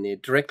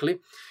directly,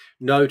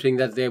 noting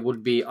that there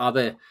would be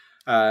other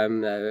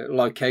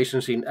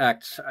locations in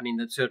Acts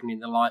and certainly in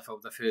the life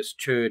of the first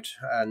church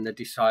and the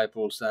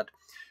disciples that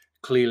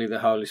clearly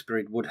the Holy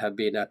Spirit would have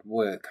been at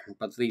work,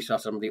 but these are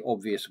some of the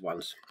obvious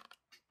ones.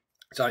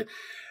 So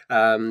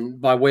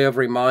by way of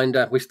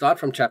reminder, we start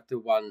from chapter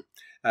 1,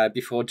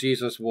 before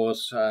Jesus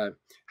was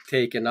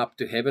taken up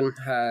to heaven,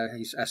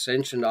 his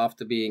ascension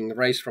after being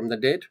raised from the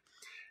dead.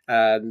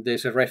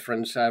 There's a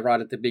reference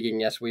right at the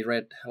beginning, as we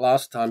read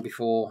last time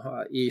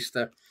before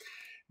Easter,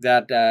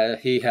 that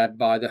he had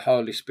by the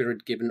Holy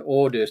Spirit given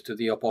orders to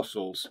the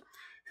apostles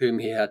whom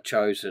he had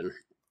chosen.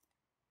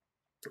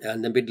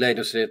 And a bit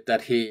later said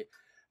that he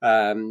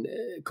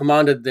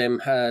commanded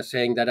them,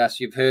 saying that as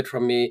you've heard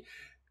from me,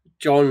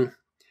 John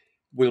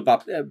will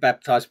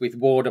baptize with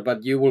water,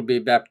 but you will be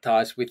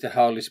baptized with the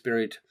Holy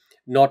Spirit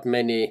not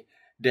many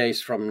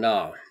days from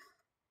now.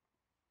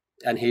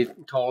 And he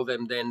told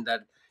them then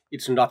that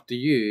it's not up to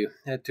you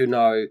to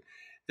know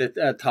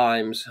the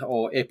times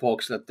or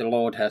epochs that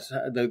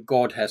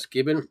God has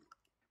given,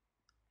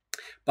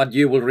 but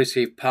you will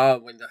receive power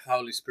when the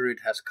Holy Spirit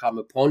has come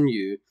upon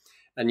you,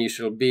 and you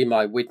shall be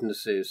my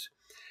witnesses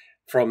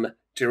from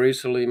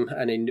Jerusalem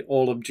and in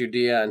all of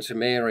Judea and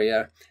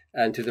Samaria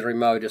and to the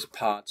remotest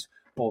parts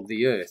of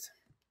the earth.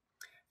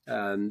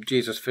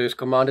 Jesus first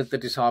commanded the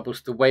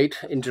disciples to wait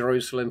in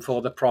Jerusalem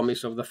for the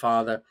promise of the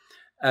Father,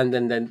 and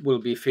then will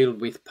be filled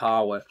with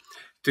power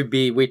to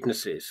be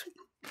witnesses.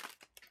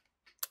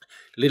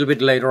 A little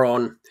bit later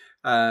on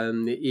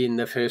in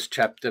the first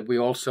chapter, we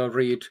also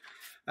read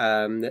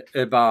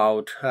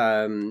about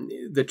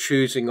the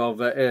choosing of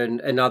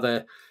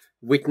another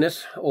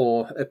witness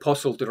or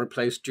apostle to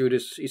replace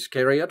Judas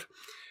Iscariot.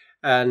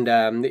 And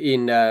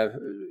in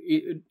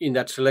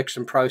that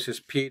selection process,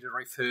 Peter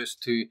refers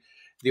to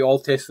the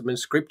Old Testament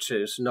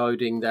scriptures,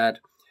 noting that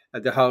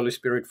the Holy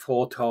Spirit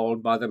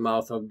foretold by the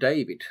mouth of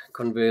David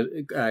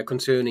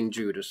concerning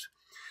Judas.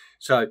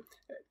 So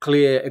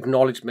clear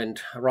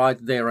acknowledgement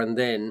right there and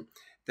then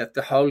that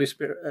the Holy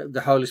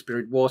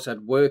Spirit was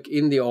at work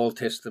in the Old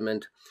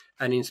Testament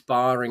and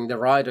inspiring the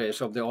writers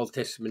of the Old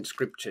Testament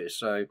scriptures.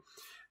 So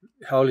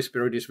Holy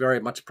Spirit is very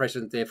much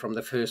present there from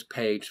the first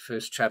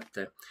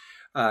chapter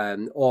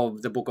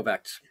of the book of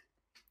Acts.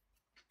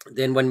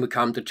 Then when we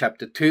come to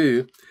chapter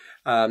 2,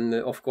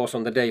 of course,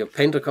 on the day of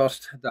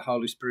Pentecost, the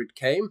Holy Spirit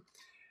came,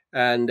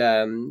 and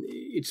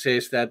it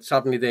says that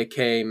suddenly there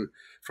came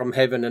from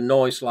heaven a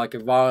noise like a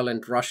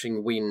violent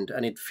rushing wind,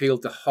 and it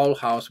filled the whole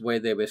house where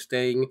they were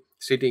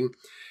sitting,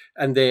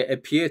 and there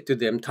appeared to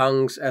them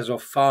tongues as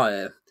of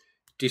fire,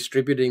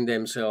 distributing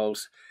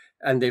themselves,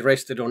 and they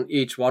rested on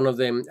each one of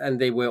them, and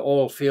they were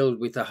all filled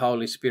with the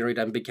Holy Spirit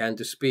and began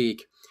to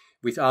speak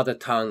with other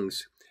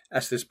tongues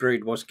as the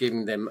Spirit was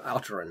giving them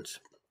utterance.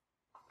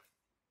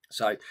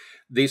 So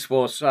this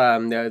was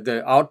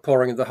the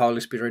outpouring of the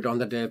Holy Spirit on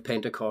the day of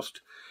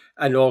Pentecost,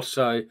 and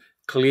also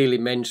clearly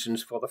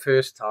mentions for the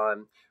first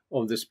time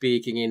of the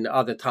speaking in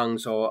other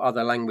tongues or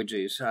other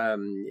languages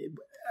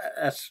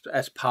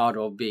as part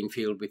of being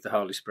filled with the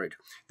Holy Spirit.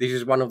 This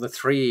is one of the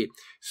 3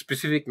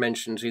 specific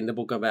mentions in the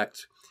book of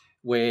Acts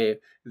where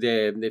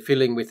the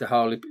filling with the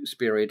Holy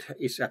Spirit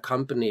is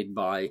accompanied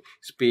by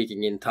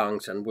speaking in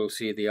tongues, and we'll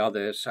see the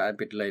others a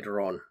bit later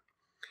on.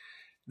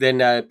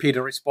 Then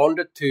Peter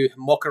responded to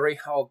mockery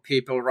of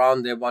people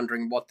around there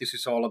wondering what this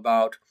is all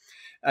about.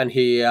 And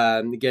he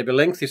gave a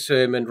lengthy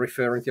sermon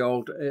referring to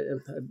Old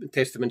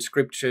Testament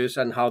scriptures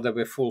and how they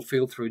were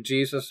fulfilled through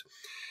Jesus.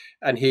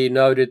 And he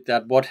noted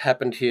that what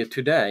happened here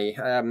today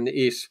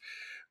is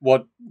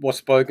what was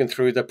spoken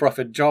through the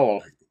prophet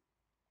Joel.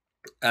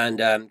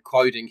 And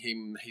quoting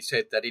him, he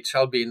said that it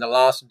shall be in the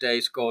last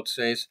days, God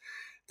says,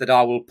 that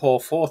I will pour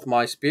forth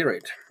my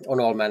Spirit on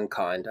all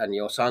mankind, and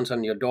your sons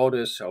and your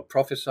daughters shall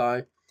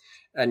prophesy,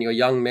 and your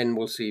young men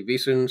will see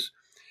visions,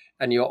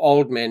 and your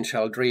old men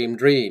shall dream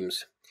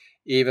dreams.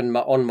 Even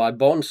on my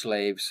bond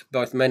slaves,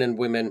 both men and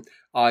women,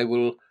 I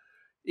will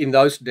in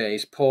those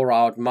days pour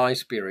out my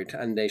Spirit,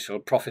 and they shall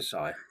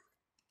prophesy.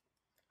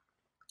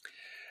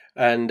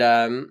 And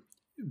a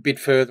bit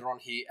further on,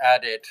 he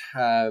added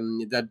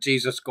that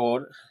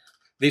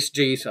this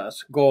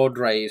Jesus, God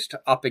raised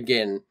up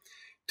again,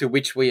 to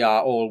which we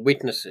are all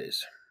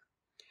witnesses.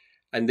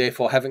 And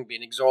therefore, having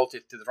been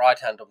exalted to the right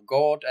hand of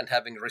God, and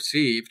having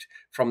received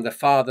from the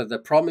Father the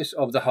promise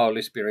of the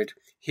Holy Spirit,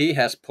 he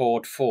has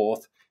poured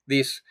forth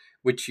this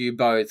which you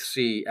both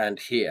see and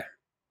hear.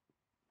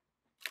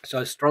 So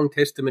a strong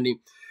testimony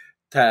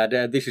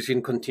that this is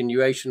in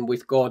continuation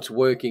with God's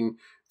working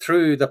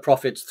through the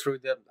prophets, through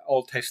the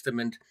Old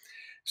Testament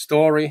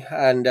story.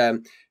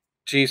 And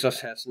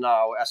Jesus has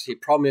now, as he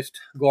promised,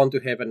 gone to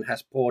heaven,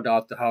 has poured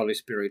out the Holy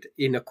Spirit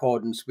in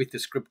accordance with the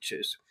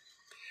scriptures.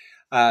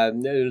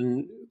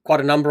 Quite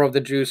a number of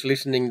the Jews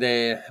listening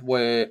there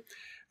were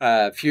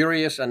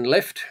furious and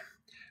left,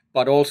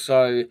 but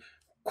also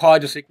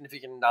quite a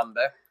significant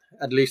number,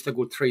 at least a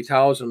good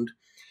 3,000,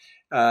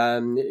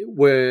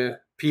 were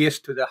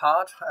pierced to the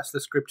heart, as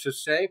the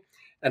scriptures say,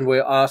 and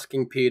were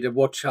asking Peter,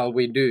 what shall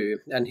we do?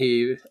 And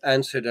he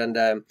answered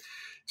and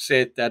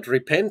said that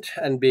repent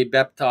and be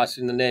baptized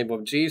in the name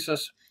of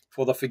Jesus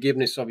for the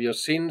forgiveness of your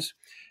sins,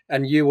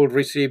 and you will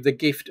receive the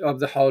gift of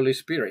the Holy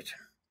Spirit.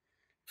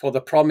 For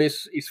the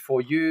promise is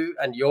for you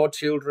and your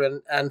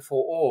children and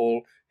for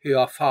all who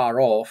are far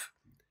off,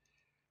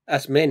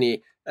 as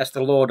many as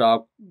the Lord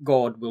our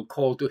God will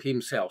call to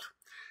himself.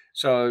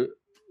 So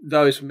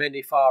those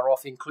many far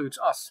off includes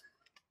us.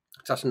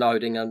 Just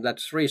noting, and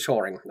that's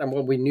reassuring. And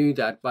well, we knew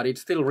that, but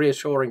it's still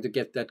reassuring to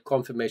get that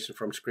confirmation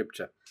from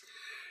Scripture,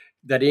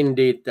 that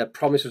indeed the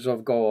promises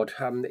of God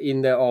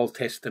in the Old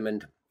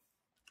Testament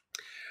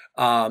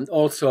are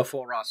also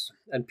for us.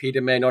 And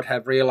Peter may not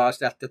have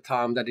realized at the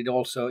time that it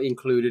also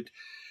included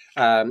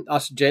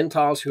us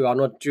Gentiles who are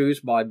not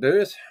Jews by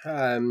birth,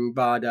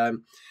 but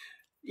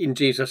in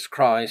Jesus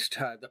Christ,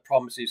 the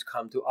promises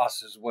come to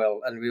us as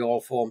well, and we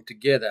all form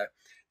together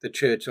the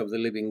Church of the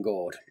Living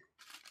God.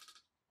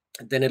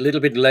 Then a little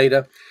bit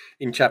later,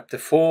 in chapter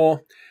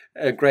 4,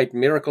 a great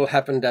miracle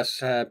happened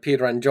as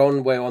Peter and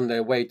John were on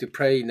their way to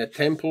pray in the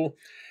temple,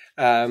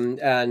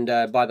 and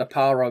by the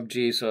power of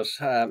Jesus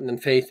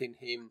and faith in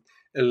him,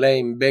 a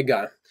lame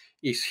beggar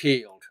is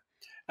healed.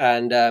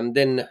 And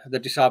then the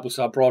disciples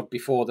are brought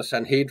before the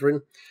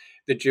Sanhedrin,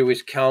 the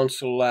Jewish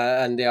council,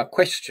 and they are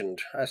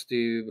questioned as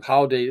to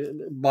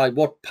by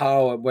what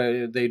power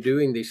were they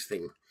doing this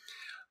thing.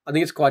 I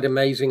think it's quite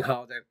amazing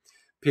how the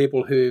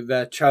people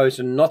who've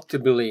chosen not to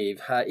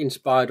believe, in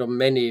spite of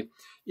many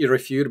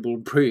irrefutable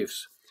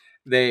proofs,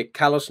 the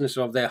callousness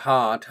of their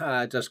heart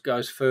just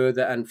goes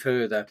further and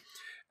further,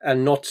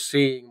 and not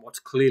seeing what's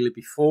clearly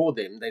before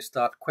them, they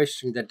start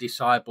questioning the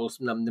disciples,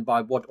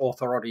 by what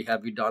authority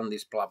have you done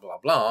this, blah, blah,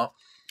 blah,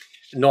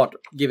 not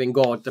giving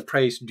God the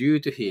praise due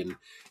to him,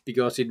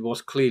 because it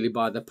was clearly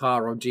by the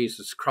power of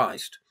Jesus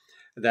Christ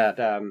that,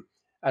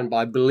 and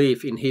by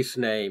belief in his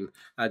name,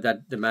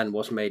 that the man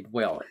was made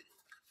well.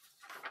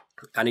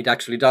 And it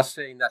actually does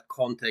say in that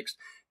context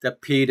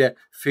that Peter,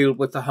 filled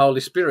with the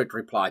Holy Spirit,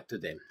 replied to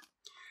them.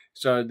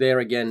 So there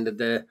again,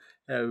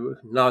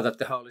 now that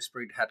the Holy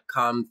Spirit had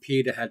come,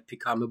 Peter had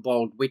become a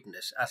bold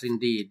witness, as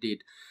indeed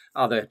did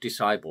other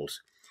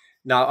disciples.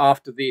 Now,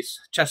 after this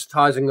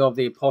chastising of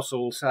the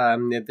apostles,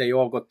 they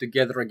all got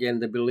together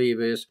again, the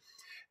believers,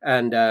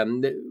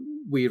 and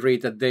we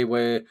read that they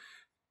were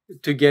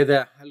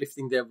together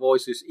lifting their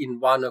voices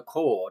in one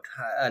accord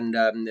and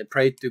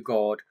prayed to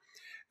God.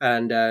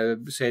 And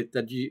said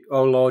that,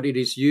 O Lord, it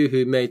is you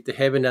who made the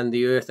heaven and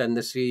the earth and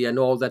the sea and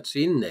all that's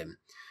in them,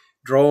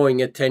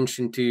 drawing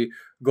attention to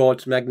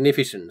God's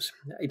magnificence.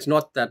 It's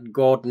not that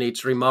God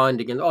needs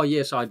reminding and, oh,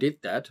 yes, I did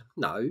that.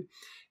 No,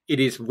 it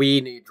is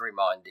we need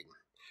reminding.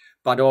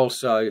 but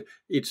also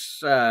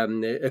it's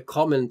a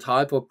common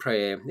type of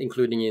prayer,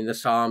 including in the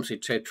Psalms,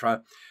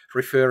 etc.,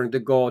 referring to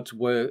God's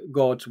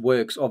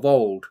works of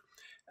old.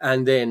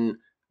 And then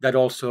that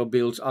also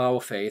builds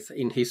our faith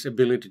in his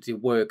ability to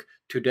work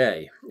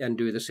today and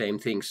do the same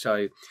thing.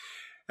 So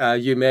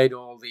you made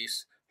all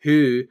these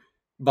who,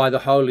 by the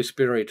Holy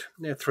Spirit,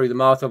 through the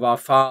mouth of our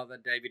Father,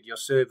 David, your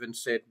servant,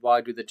 said,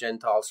 why do the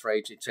Gentiles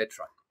rage,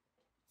 etc.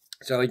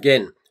 So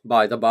again,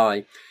 by the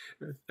by,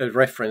 a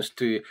reference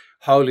to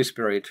Holy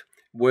Spirit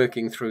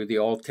working through the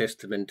Old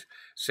Testament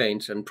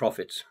saints and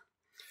prophets.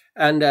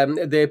 And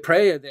their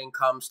prayer then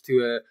comes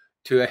to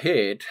a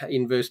head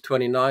in verse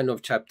 29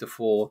 of chapter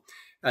 4,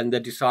 and the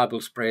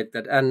disciples prayed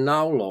that, and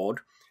now, Lord,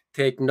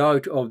 take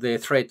note of their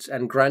threats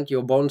and grant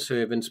your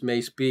bondservants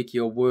may speak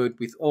your word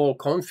with all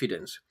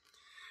confidence,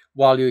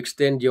 while you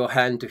extend your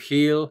hand to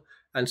heal,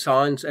 and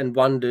signs and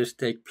wonders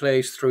take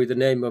place through the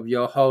name of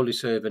your holy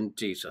servant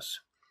Jesus.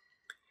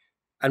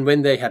 And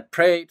when they had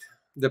prayed,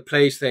 the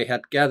place they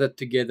had gathered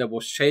together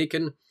was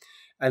shaken,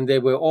 and they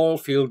were all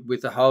filled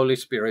with the Holy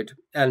Spirit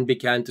and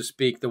began to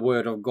speak the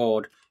word of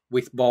God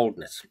with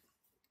boldness.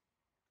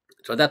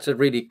 So that's a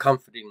really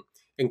comforting,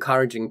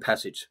 encouraging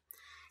passage.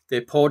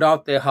 They poured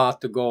out their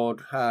heart to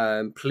God,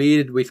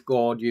 pleaded with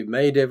God, you've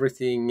made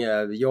everything,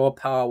 your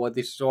power,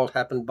 this has all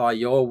happened by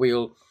your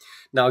will.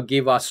 Now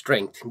give us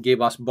strength,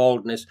 give us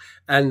boldness.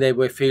 And they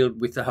were filled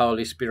with the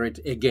Holy Spirit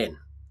again.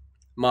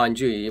 Mind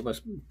you, it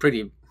was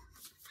pretty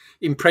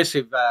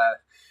impressive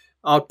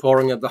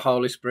outpouring of the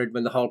Holy Spirit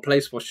when the whole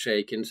place was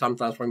shaken.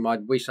 Sometimes we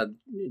might wish that,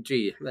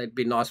 gee, it'd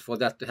be nice for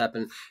that to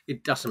happen.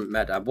 It doesn't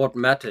matter. What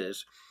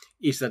matters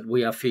is that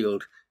we are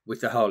filled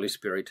with the Holy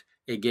Spirit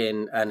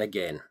again and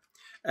again.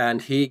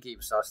 And he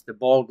gives us the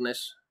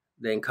boldness,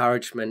 the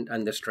encouragement,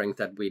 and the strength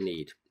that we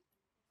need.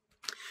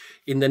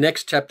 In the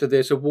next chapter,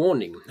 there's a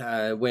warning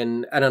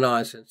when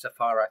Ananias and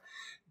Sapphira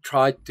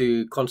tried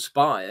to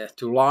conspire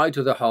to lie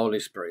to the Holy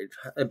Spirit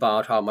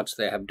about how much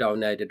they have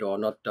donated or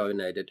not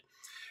donated.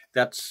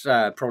 That's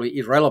probably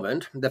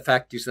irrelevant. The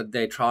fact is that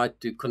they tried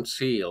to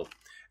conceal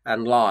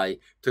and lie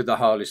to the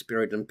Holy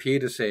Spirit. And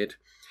Peter said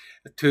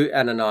to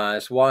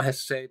Ananias, why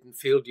has Satan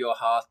filled your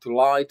heart to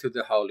lie to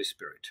the Holy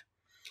Spirit?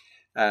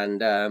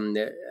 And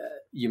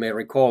you may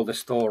recall the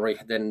story.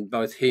 Then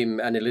both him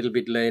and a little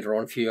bit later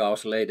on, a few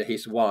hours later,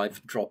 his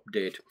wife dropped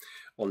dead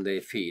on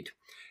their feet.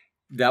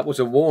 That was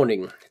a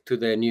warning to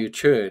their new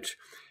church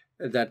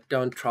that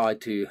don't try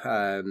to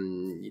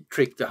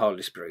trick the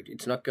Holy Spirit.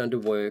 It's not going to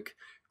work.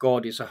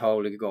 God is a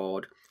holy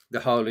God. The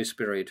Holy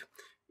Spirit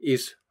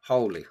is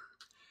holy.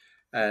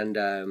 And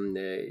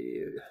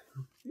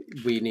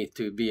we need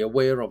to be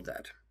aware of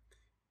that.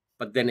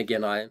 But then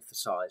again, I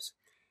emphasize,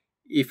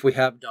 if we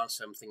have done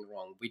something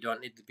wrong, we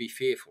don't need to be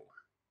fearful.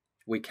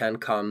 We can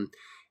come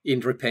in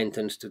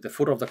repentance to the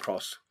foot of the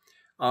cross,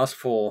 ask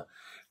for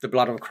the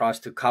blood of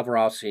Christ to cover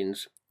our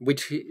sins,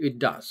 which it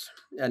does,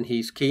 and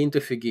he's keen to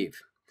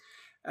forgive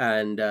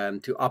and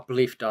to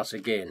uplift us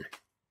again.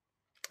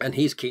 And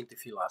he's keen to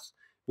fill us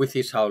with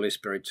his Holy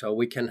Spirit so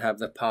we can have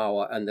the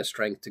power and the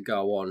strength to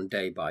go on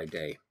day by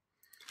day.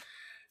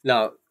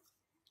 Now,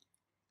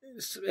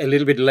 a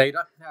little bit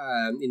later,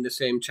 in the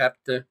same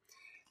chapter,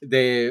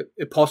 the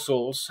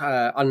apostles,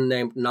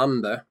 unnamed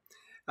number,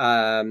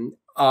 are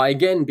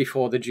again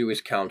before the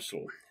Jewish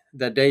council.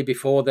 The day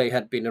before, they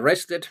had been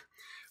arrested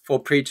for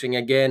preaching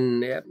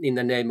again in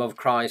the name of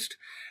Christ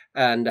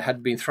and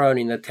had been thrown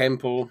in the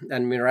temple,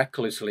 and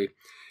miraculously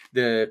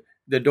the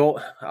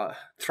door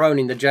thrown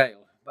in the jail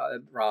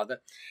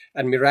rather,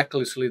 and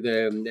miraculously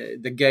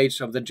the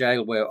gates of the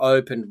jail were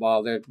opened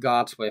while the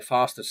guards were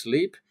fast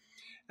asleep,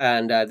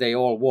 and they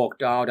all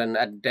walked out, and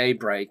at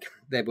daybreak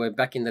they were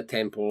back in the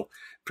temple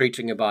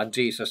preaching about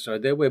Jesus. So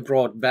they were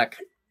brought back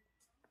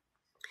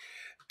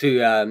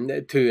to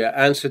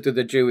answer to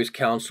the Jewish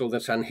council, the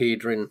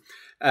Sanhedrin,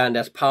 and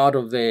as part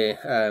of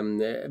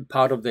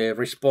their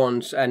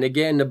response, and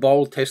again a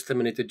bold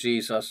testimony to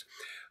Jesus,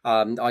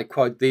 I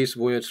quote these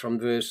words from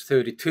verse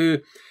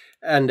 32,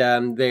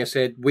 and they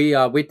said, "We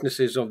are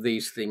witnesses of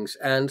these things,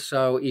 and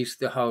so is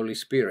the Holy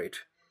Spirit,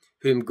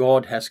 whom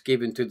God has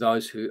given to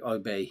those who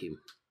obey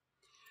him."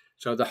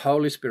 So the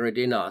Holy Spirit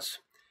in us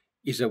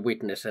is a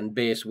witness and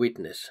bears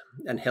witness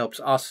and helps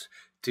us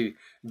to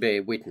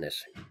bear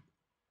witness.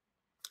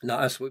 Now,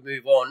 as we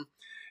move on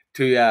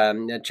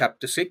to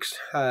chapter 6,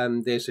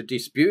 there's a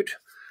dispute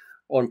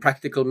on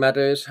practical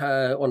matters,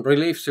 on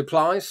relief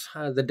supplies,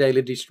 the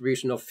daily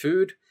distribution of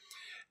food,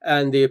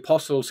 and the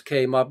apostles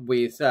came up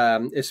with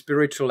a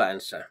spiritual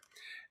answer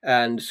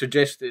and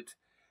suggested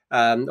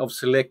of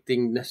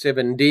selecting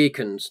 7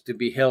 deacons to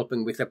be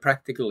helping with the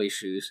practical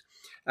issues.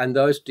 And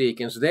those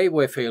deacons, they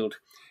were filled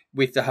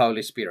with the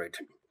Holy Spirit.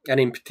 And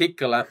in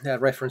particular,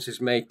 reference is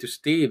made to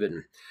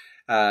Stephen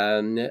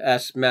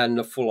as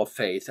man full of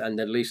faith, and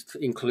the list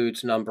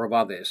includes a number of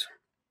others.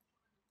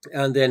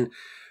 And then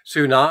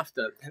soon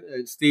after,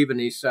 Stephen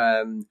is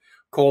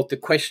called to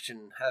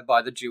question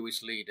by the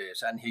Jewish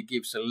leaders, and he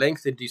gives a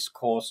lengthy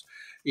discourse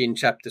in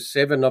chapter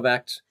 7 of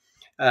Acts,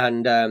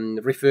 and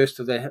refers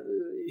to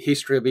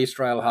history of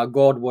Israel, how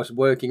God was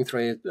working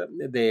through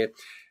there,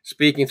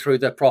 speaking through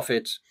the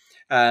prophets,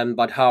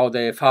 but how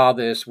their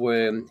fathers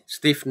were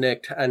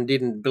stiff-necked and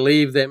didn't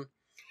believe them,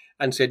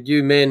 and said,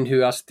 "You men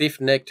who are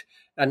stiff-necked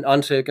and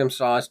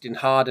uncircumcised in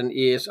heart and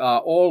ears are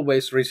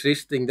always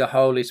resisting the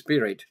Holy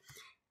Spirit.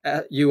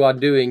 You are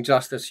doing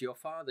just as your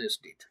fathers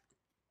did."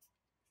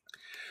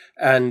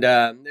 And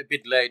a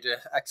bit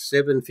later, Acts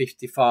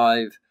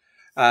 7:55,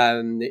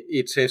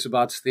 it says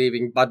about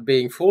Stephen, "But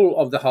being full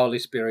of the Holy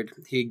Spirit,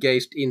 he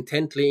gazed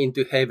intently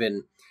into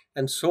heaven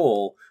and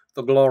saw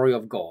the glory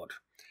of God,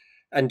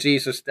 and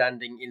Jesus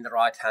standing in the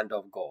right hand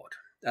of God."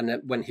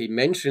 And when he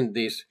mentioned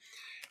this,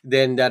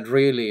 then that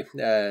really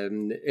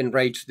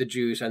enraged the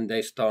Jews, and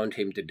they stoned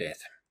him to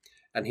death.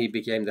 And he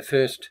became the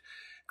first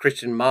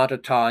Christian martyr,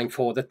 dying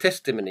for the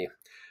testimony,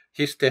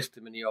 his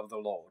testimony of the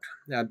Lord.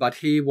 But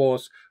he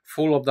was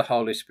full of the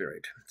Holy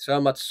Spirit, so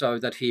much so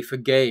that he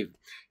forgave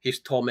his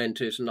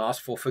tormentors and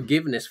asked for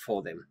forgiveness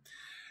for them,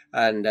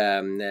 and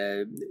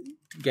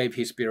gave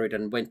his spirit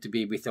and went to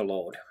be with the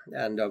Lord,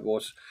 and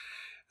was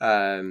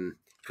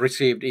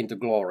received into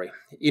glory.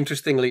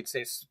 Interestingly, it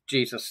says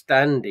Jesus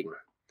standing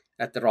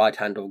at the right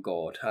hand of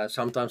God.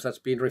 Sometimes that's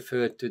been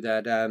referred to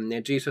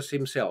that Jesus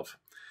himself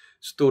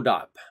stood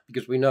up,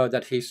 because we know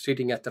that he's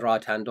sitting at the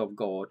right hand of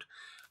God.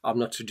 I'm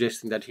not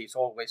suggesting that he's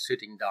always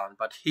sitting down,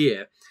 but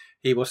here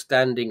he was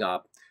standing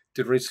up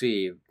to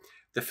receive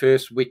the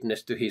first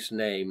witness to his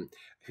name,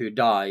 who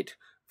died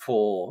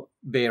for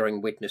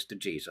bearing witness to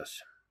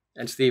Jesus.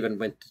 And Stephen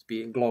went to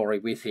be in glory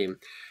with him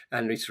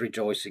and is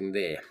rejoicing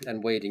there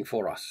and waiting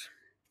for us.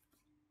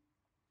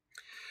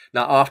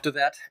 Now, after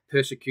that,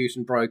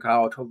 persecution broke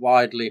out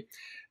widely,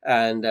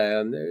 and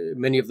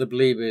many of the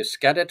believers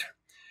scattered.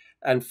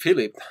 And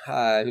Philip,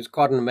 who's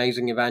quite an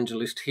amazing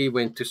evangelist, he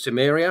went to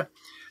Samaria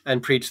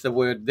and preached the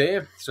word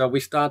there. So we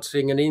start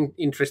seeing an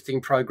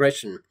interesting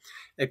progression.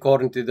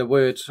 According to the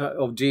words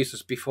of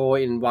Jesus before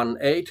in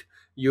 1:8,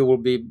 "You will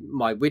be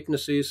my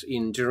witnesses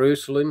in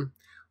Jerusalem,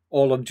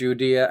 all of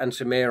Judea and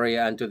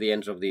Samaria, and to the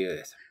ends of the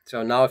earth."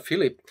 So now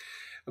Philip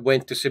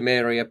went to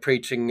Samaria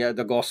preaching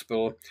the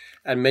gospel,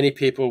 and many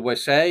people were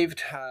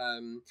saved,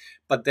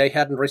 but they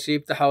hadn't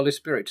received the Holy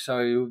Spirit.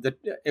 So the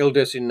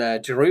elders in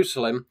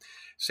Jerusalem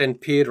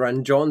sent Peter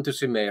and John to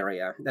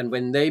Samaria, and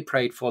when they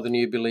prayed for the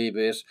new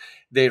believers,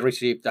 they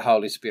received the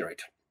Holy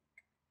Spirit.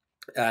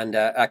 And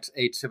Acts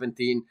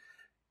 8:17,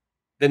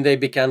 then they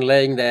began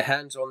laying their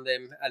hands on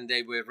them, and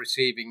they were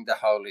receiving the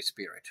Holy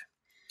Spirit.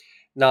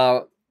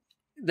 Now,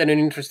 then an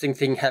interesting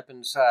thing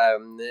happens.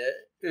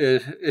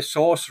 A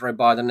sorcerer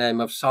by the name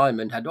of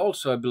Simon had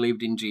also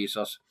believed in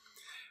Jesus,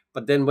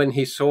 but then when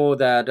he saw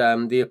that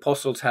the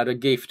apostles had a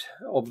gift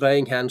of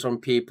laying hands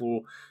on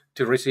people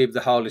to receive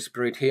the Holy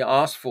Spirit, he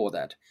asked for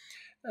that,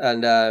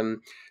 and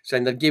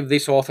saying that, "Give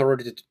this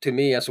authority to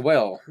me as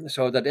well,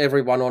 so that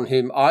everyone on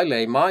whom I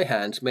lay my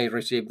hands may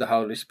receive the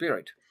Holy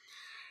Spirit."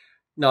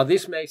 Now,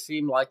 this may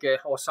seem like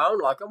or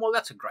sound like, well,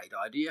 that's a great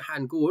idea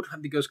and good,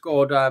 because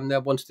God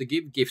wants to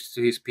give gifts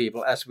to his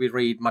people, as we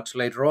read much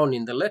later on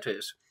in the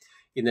letters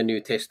in the New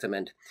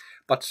Testament.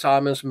 But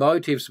Simon's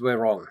motives were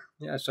wrong.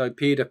 So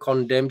Peter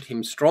condemned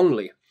him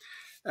strongly,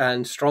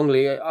 and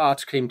strongly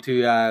asked him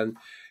to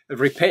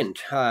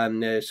repent,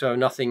 so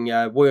nothing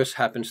worse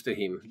happens to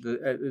him.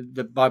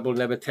 The Bible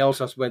never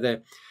tells us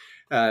whether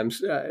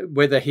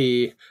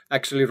he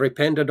actually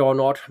repented or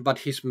not, but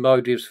his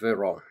motives were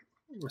wrong.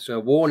 So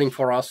warning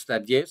for us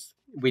that, yes,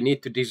 we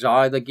need to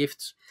desire the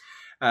gifts,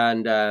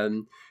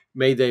 and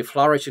may they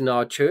flourish in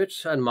our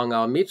church and among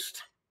our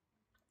midst,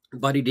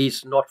 but it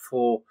is not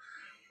for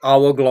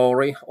our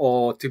glory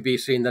or to be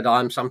seen that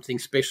I'm something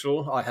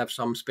special, I have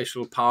some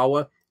special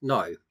power.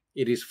 No,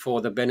 it is for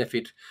the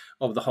benefit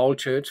of the whole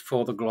church,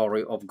 for the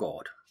glory of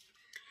God.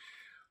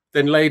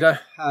 Then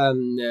later,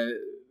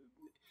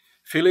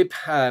 Philip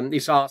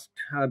is asked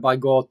by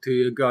God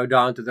to go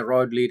down to the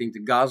road leading to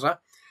Gaza.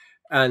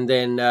 And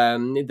then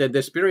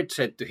the Spirit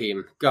said to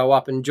him, "Go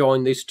up and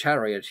join this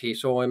chariot." He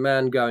saw a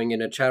man going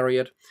in a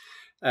chariot,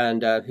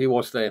 and he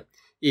was the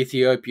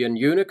Ethiopian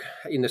eunuch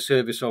in the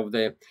service of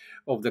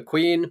the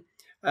queen,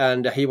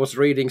 and he was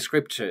reading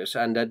scriptures.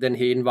 And then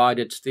he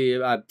invited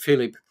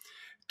Philip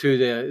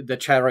to the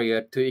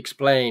chariot to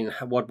explain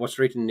what was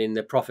written in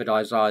the prophet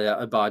Isaiah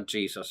about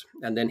Jesus.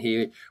 And then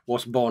he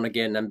was born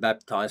again and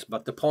baptized.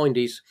 But the point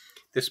is,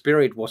 the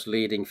Spirit was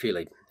leading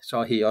Philip.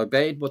 So he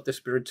obeyed what the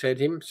Spirit said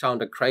to him.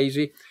 Sounded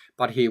crazy,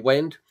 but he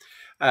went,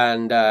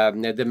 and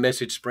the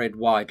message spread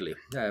widely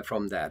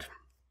from that.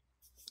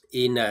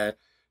 In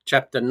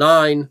chapter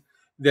 9,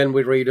 then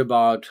we read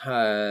about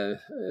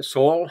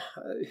Saul,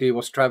 who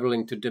was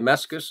traveling to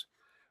Damascus,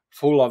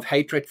 full of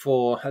hatred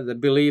for the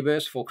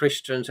believers, for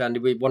Christians, and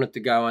we wanted to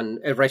go and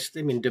arrest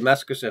him in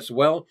Damascus as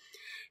well.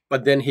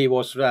 But then he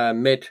was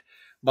met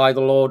by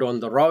the Lord on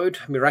the road,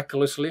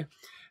 miraculously,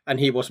 and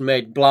he was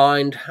made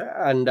blind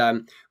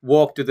and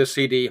walked to the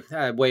city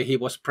where he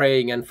was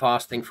praying and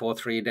fasting for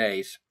 3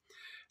 days.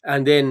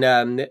 And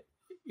then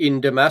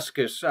in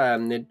Damascus,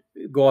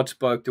 God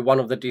spoke to one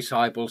of the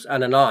disciples,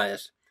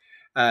 Ananias,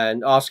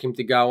 and asked him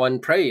to go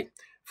and pray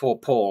for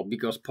Paul,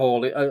 because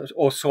Paul,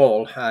 or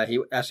Saul,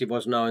 as he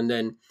was known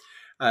then,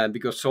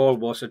 because Saul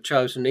was a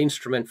chosen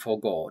instrument for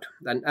God.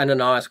 And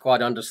Ananias,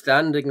 quite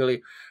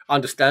understandably,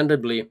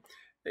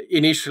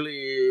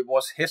 initially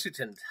was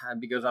hesitant,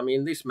 because, I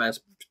mean, this man's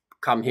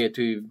come here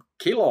to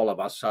kill all of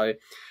us.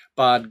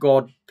 But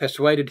God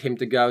persuaded him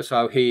to go,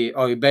 so he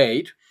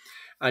obeyed.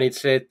 And it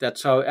said that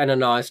so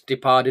Ananias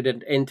departed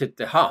and entered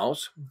the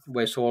house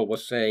where Saul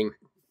was staying.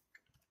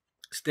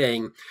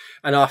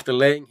 And after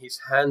laying his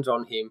hands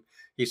on him,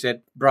 he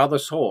said, "Brother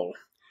Saul,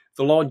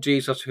 the Lord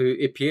Jesus, who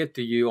appeared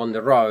to you on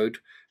the road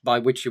by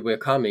which you were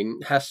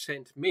coming, has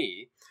sent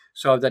me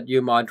so that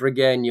you might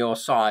regain your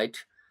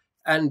sight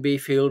and be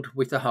filled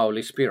with the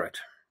Holy Spirit."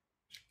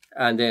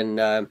 And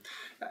then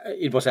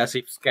it was as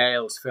if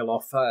scales fell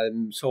off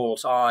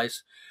Saul's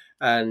eyes,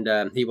 and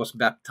he was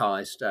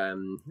baptized.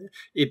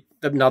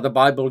 Now the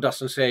Bible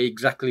doesn't say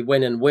exactly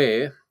when and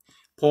where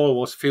Paul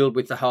was filled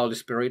with the Holy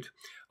Spirit.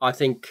 I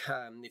think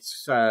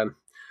it's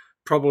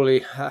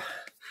probably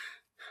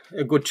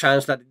a good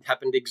chance that it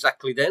happened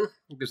exactly then,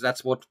 because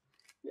that's what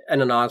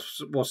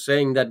Ananias was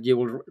saying, that you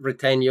will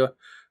regain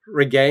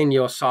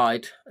your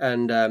sight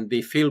and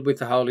be filled with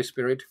the Holy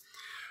Spirit.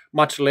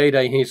 Much later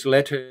in his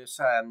letters,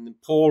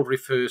 Paul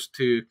refers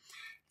to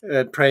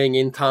praying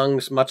in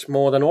tongues much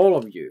more than all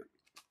of you.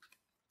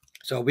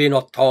 So we're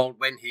not told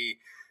when he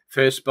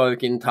first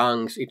spoke in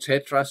tongues,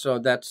 etc. So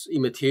that's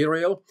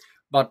immaterial.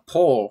 But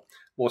Paul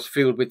was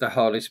filled with the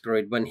Holy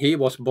Spirit when he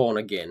was born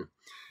again.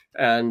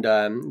 And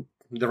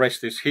the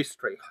rest is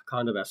history,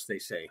 kind of, as they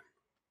say.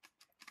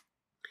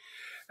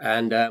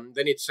 And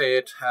then it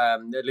said a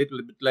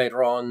little bit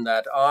later on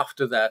that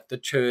after that, the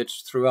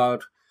church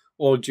throughout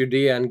all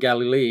Judea and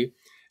Galilee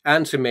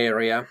and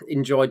Samaria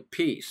enjoyed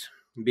peace,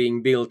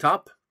 being built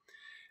up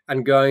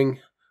and going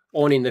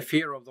on in the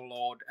fear of the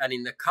Lord, and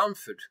in the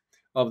comfort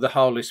of the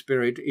Holy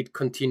Spirit, it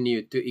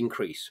continued to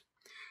increase.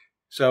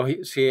 So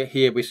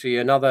here we see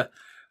another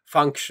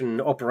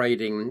function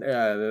operating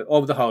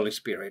of the Holy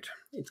Spirit.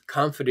 It's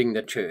comforting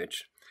the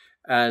church.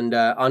 And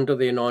under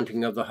the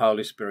anointing of the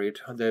Holy Spirit,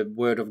 the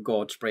word of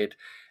God spread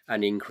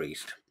and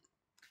increased.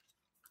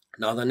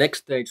 Now the next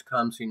stage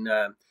comes in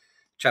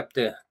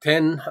chapter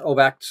 10 of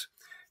Acts.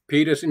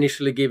 Peter's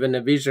initially given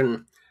a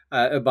vision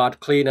about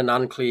clean and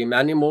unclean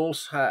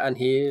animals, and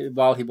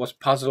while he was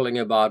puzzling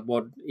about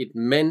what it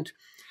meant,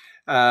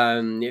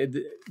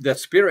 the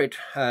Spirit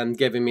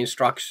gave him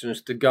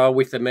instructions to go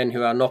with the men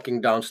who are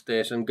knocking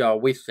downstairs and go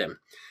with them.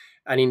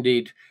 And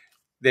indeed,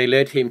 they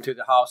led him to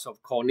the house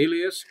of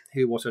Cornelius,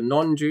 who was a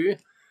non-Jew,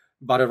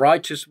 but a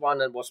righteous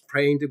one, and was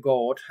praying to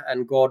God,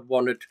 and God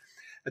wanted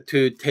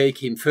to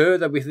take him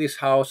further with this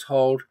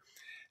household.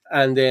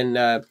 And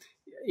then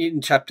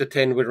in chapter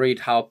 10, we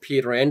read how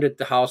Peter entered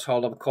the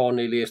household of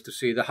Cornelius to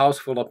see the house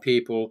full of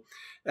people,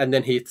 and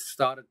then he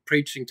started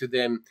preaching to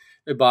them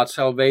about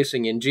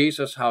salvation in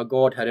Jesus, how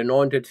God had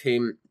anointed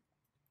him.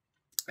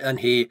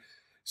 And he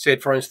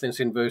said, for instance,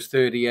 in verse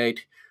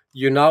 38,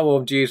 "You know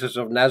of Jesus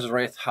of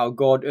Nazareth, how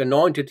God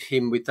anointed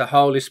him with the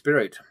Holy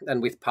Spirit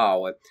and with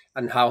power,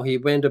 and how he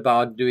went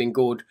about doing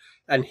good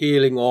and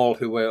healing all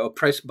who were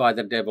oppressed by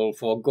the devil,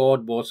 for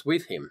God was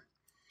with him."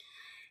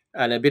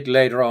 And a bit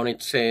later on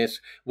it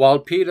says, "While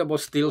Peter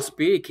was still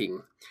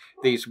speaking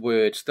these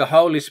words, the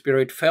Holy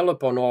Spirit fell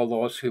upon all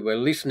those who were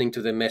listening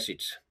to the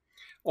message.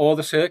 All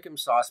the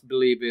circumcised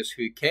believers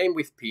who came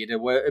with Peter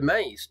were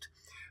amazed,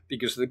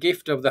 because the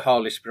gift of the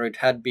Holy Spirit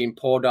had been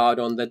poured out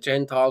on the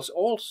Gentiles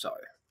also.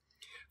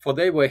 For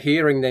they were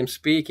hearing them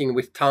speaking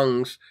with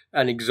tongues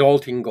and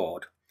exalting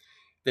God.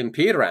 Then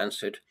Peter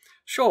answered,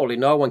 'Surely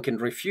no one can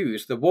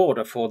refuse the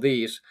water for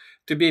these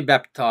to be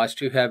baptized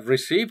who have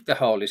received the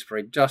Holy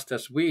Spirit just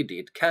as we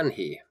did, can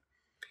he?'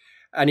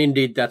 And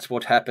indeed that's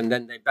what happened.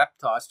 Then they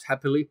baptized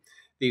happily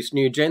these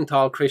new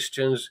Gentile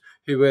Christians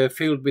who were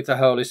filled with the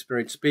Holy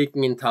Spirit,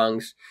 speaking in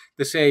tongues,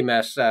 the same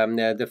as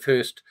the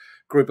first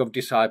group of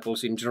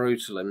disciples in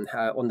Jerusalem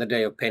on the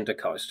day of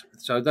Pentecost.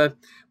 So the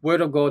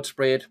word of God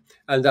spread,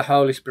 and the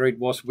Holy Spirit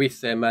was with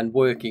them and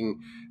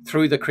working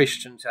through the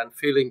Christians and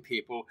filling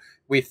people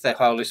with the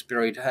Holy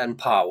Spirit and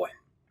power.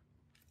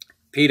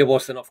 Peter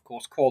was then, of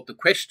course, called to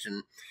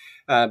question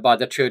by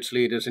the church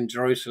leaders in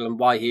Jerusalem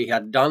why he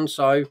had done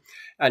so,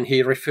 and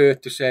he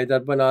referred to say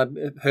that when I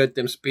heard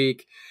them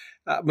speak,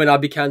 when I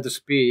began to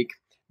speak,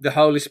 the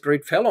Holy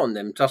Spirit fell on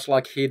them, just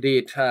like he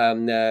did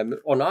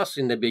on us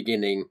in the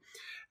beginning.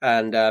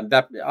 And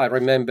that I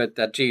remembered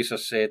that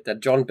Jesus said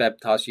that John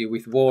baptized you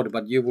with water,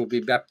 but you will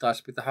be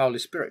baptized with the Holy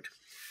Spirit.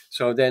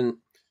 So then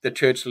the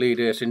church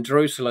leaders in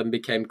Jerusalem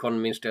became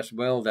convinced as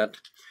well that,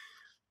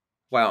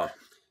 wow,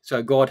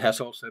 so God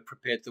has also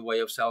prepared the way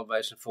of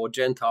salvation for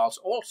Gentiles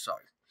also,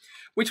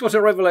 which was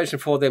a revelation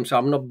for them. So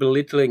I'm not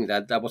belittling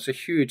that. That was a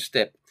huge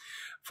step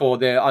for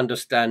their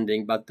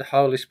understanding, but the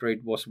Holy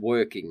Spirit was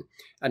working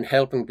and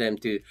helping them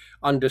to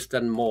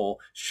understand more,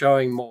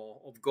 showing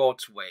more of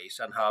God's ways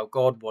and how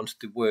God wants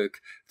to work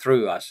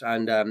through us.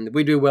 And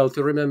we do well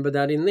to remember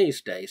that in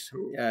these days.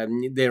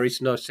 There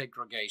is no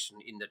segregation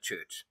in the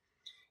church.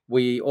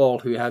 we all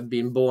who have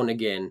been born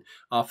again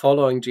are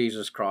following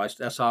Jesus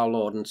Christ as our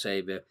Lord and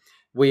Savior.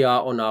 We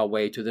are on our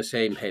way to the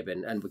same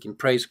heaven, and we can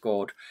praise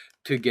God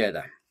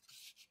together.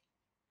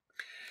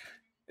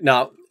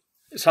 Now,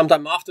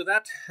 sometime after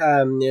that,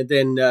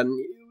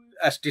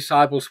 as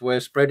disciples were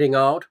spreading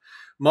out,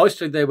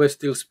 mostly they were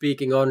still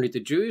speaking only to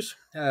Jews,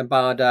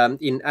 but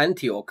in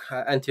Antioch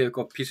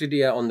of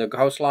Pisidia on the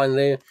coastline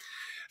there,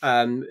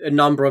 a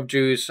number of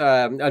Jews,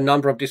 a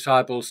number of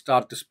disciples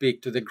started to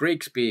speak to the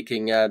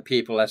Greek-speaking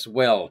people as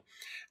well,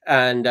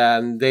 and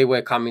they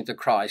were coming to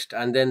Christ.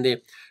 And then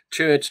the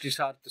church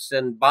decided to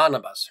send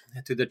Barnabas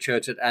to the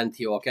church at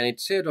Antioch, and it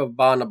said of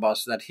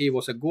Barnabas that he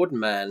was a good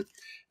man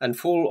and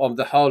full of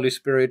the Holy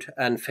Spirit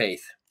and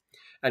faith,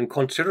 and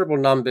considerable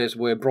numbers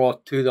were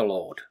brought to the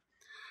Lord.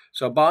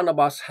 So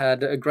Barnabas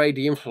had a great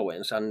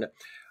influence, and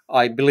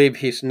I believe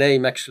his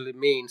name actually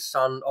means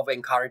son of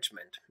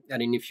encouragement.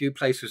 And in a few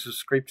places of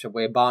scripture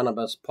where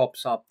Barnabas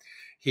pops up,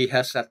 he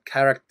has that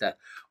character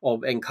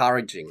of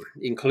encouraging,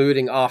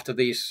 including after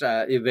this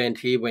event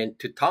he went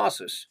to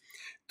Tarsus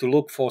to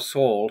look for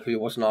Saul, who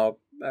was now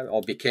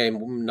or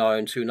became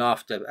known soon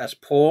after as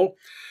Paul,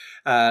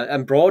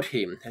 and brought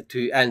him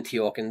to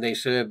Antioch, and they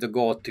served the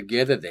God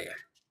together there.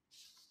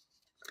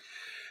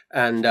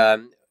 And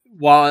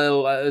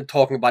while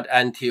talking about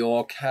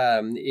Antioch,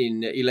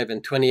 in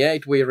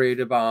 1128 we read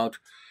about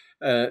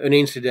an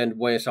incident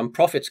where some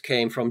prophets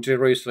came from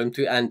Jerusalem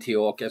to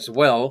Antioch as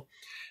well,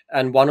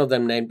 and one of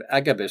them named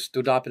Agabus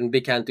stood up and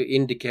began to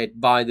indicate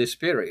by the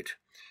Spirit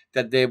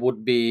that there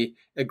would be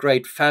a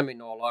great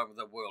famine all over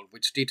the world,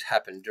 which did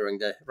happen during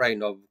the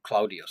reign of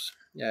Claudius,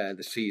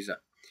 the Caesar.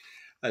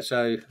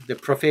 So the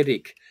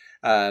prophetic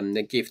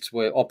the gifts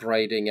were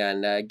operating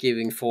and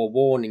giving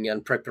forewarning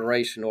and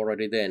preparation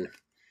already then.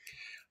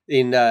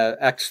 In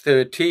Acts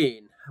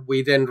 13,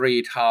 we then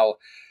read how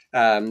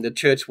the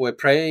church were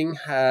praying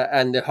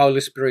and the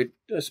Holy Spirit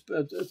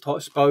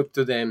spoke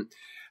to them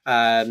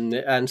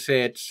and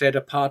said, "Set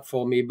apart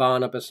for me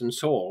Barnabas and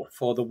Saul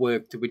for the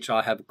work to which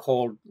I have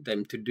called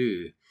them to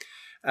do."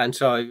 And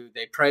so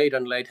they prayed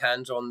and laid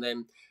hands on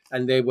them,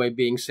 and they were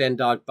being sent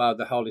out by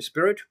the Holy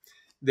Spirit.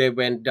 They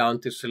went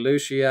down to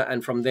Seleucia,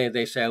 and from there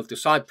they sailed to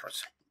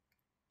Cyprus.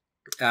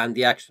 And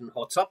the action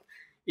hots up.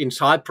 In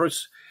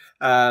Cyprus,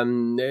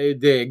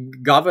 the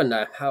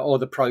governor or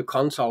the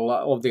proconsul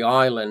of the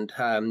island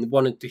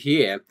wanted to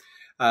hear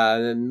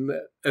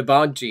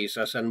about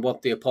Jesus and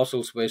what the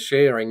apostles were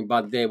sharing,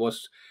 but there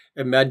was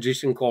a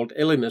magician called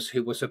Elymas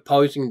who was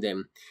opposing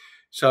them.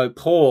 So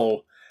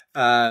Paul,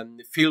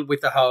 filled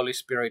with the Holy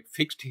Spirit,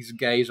 fixed his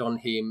gaze on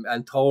him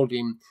and told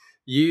him,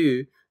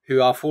 "You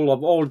who are full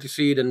of all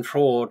deceit and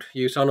fraud,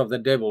 you son of the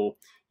devil,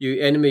 you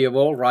enemy of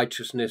all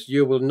righteousness,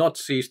 you will not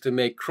cease to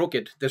make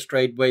crooked the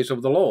straight ways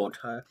of the Lord."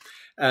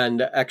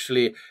 And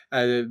actually,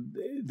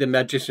 the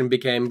magician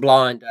became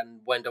blind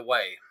and went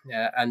away.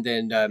 And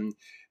then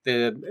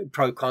the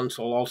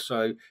proconsul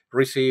also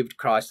received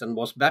Christ and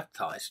was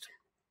baptized.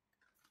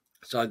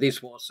 So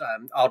this was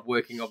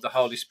outworking of the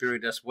Holy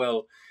Spirit as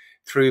well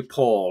through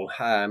Paul,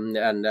 and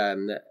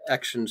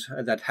actions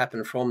that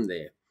happened from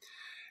there.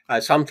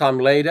 Sometime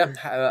later,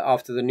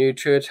 after the new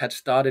church had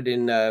started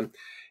in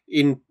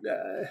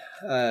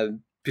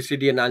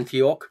Pisidian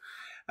Antioch,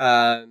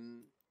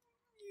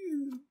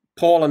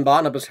 Paul and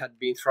Barnabas had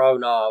been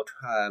thrown out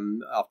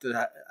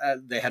after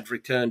they had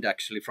returned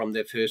actually from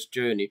their first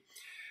journey.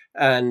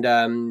 And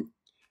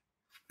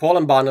Paul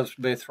and Barnabas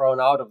were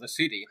thrown out of the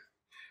city,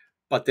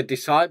 but the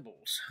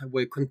disciples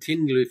were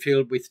continually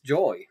filled with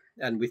joy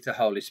and with the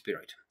Holy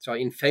Spirit. So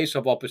in face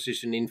of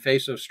opposition, in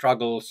face of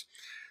struggles,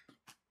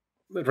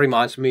 it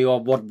reminds me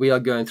of what we are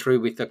going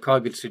through with the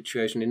COVID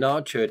situation in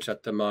our church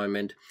at the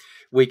moment.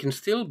 We can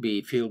still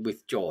be filled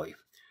with joy.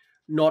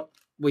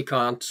 We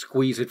can't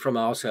squeeze it from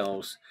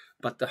ourselves,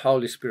 but the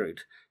Holy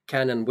Spirit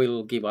can and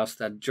will give us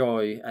that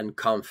joy and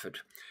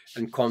comfort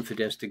and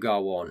confidence to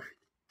go on.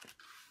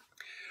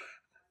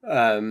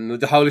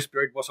 The Holy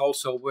Spirit was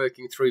also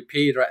working through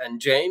Peter and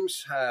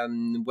James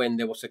when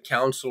there was a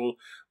council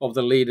of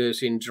the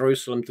leaders in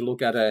Jerusalem to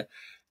look at a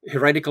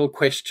heretical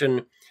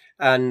question.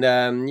 And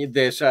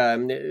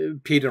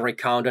Peter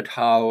recounted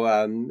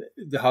how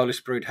the Holy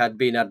Spirit had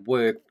been at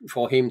work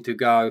for him to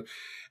go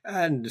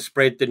and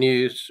spread the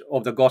news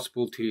of the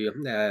gospel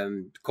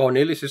to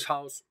Cornelius'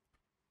 house.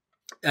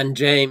 And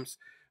James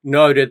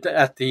noted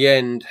at the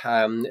end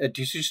a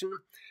decision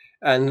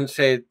and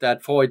said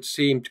that for it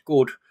seemed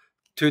good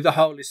to the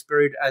Holy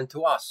Spirit and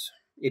to us,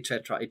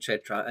 etc.,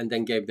 etc., and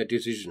then gave the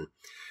decision.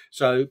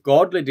 So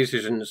godly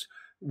decisions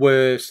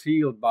were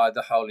sealed by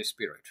the Holy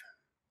Spirit.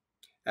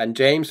 And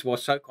James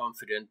was so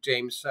confident,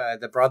 James,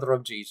 the brother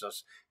of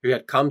Jesus, who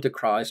had come to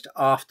Christ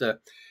after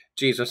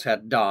Jesus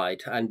had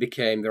died and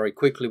became very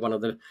quickly one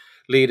of the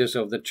leaders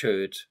of the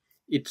church.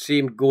 It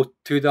seemed good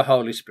to the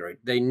Holy Spirit.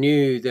 They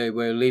knew they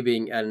were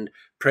living and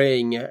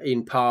praying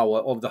in power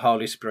of the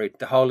Holy Spirit.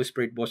 The Holy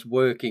Spirit was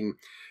working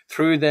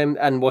through them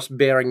and was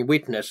bearing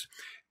witness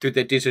to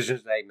the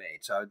decisions they made.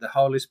 So the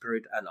Holy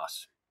Spirit and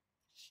us.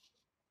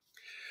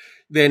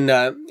 Then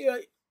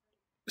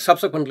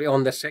subsequently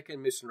on the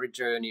second missionary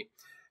journey,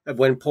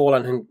 when Paul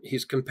and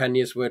his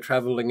companions were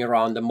traveling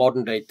around the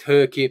modern-day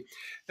Turkey,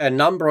 a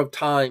number of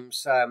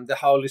times the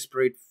Holy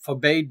Spirit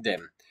forbade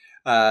them,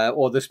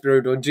 or the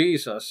Spirit of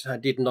Jesus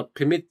did not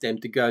permit them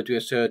to go to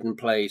a certain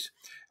place.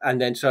 And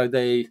then so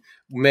they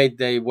made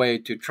their way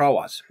to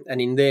Troas.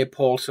 And in there,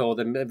 Paul saw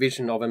the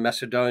vision of a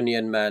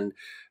Macedonian man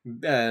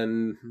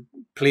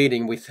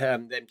pleading with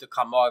them to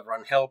come over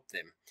and help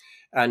them.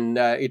 And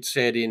it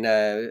said in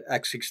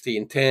Acts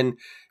 16:10,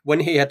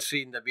 when he had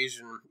seen the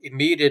vision,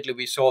 immediately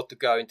we sought to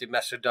go into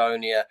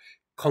Macedonia,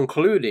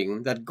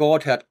 concluding that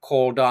God had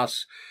called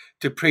us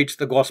to preach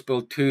the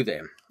gospel to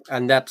them.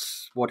 And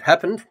that's what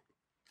happened.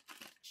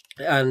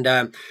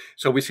 And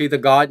so we see the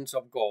guidance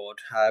of God,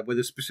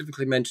 with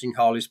specifically mentioning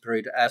Holy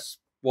Spirit, as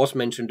was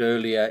mentioned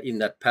earlier in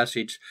that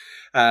passage.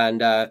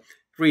 And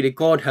really,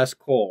 God has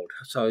called.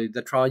 So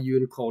the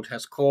triune God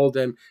has called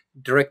them,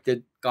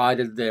 directed,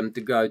 guided them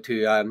to go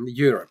to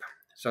Europe.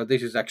 So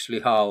this is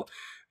actually how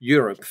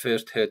Europe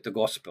first heard the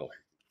gospel.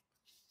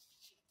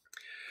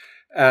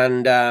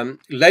 And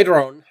later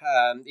on,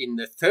 in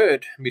the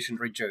third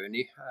missionary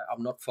journey,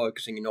 I'm not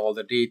focusing in all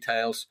the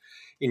details,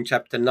 in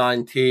chapter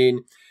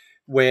 19,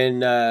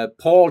 when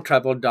Paul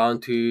traveled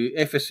down to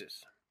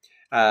Ephesus.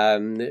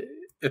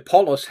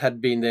 Apollos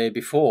had been there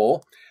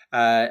before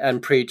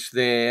and preached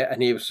there,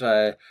 and he was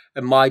a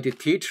mighty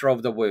teacher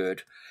of the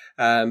word.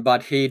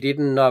 But he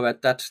didn't know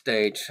at that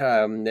stage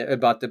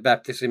about the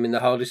baptism in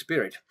the Holy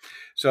Spirit.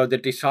 So the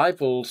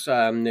disciples,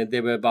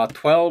 there were about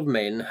 12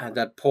 men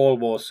that Paul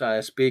was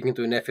speaking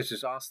to in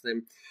Ephesus, asked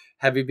them,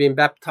 have you been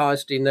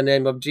baptized in the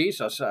name of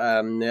Jesus?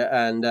 No,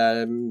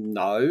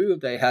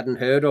 they hadn't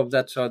heard of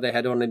that, so they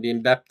had only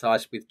been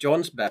baptized with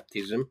John's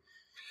baptism,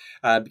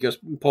 because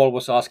Paul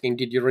was asking,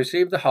 did you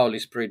receive the Holy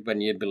Spirit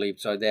when you believed?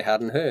 So they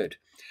hadn't heard.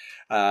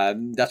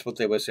 That's what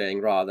they were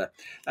saying, rather.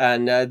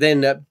 And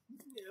then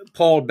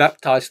Paul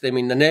baptized them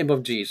in the name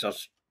of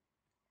Jesus.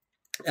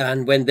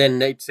 And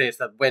then it says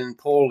that when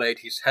Paul laid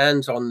his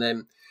hands on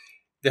them,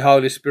 the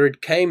Holy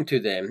Spirit came to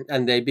them,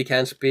 and they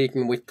began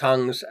speaking with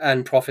tongues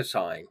and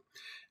prophesying.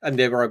 And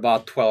there were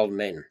about 12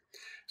 men.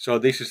 So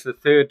this is the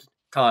third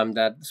time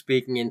that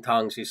speaking in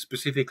tongues is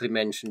specifically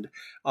mentioned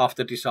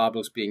after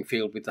disciples being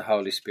filled with the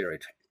Holy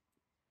Spirit.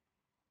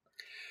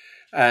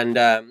 And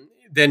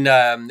then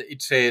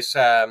it says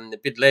a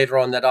bit later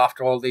on that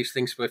after all these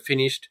things were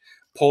finished,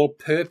 Paul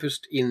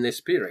purposed in the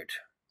Spirit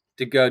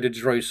to go to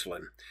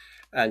Jerusalem,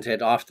 and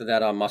said, after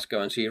that I must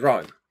go and see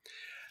Rome.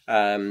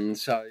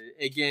 So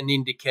again,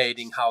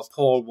 indicating how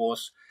Paul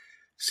was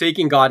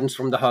seeking guidance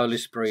from the Holy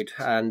Spirit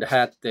and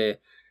had the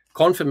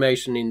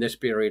confirmation in the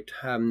Spirit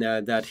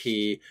that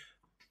he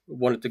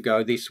wanted to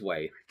go this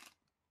way.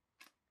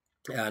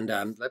 And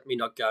let me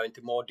not go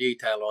into more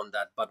detail on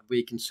that, but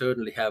we can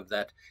certainly have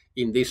that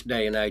in this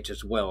day and age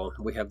as well.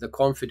 We have the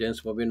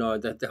confidence where we know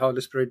that the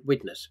Holy Spirit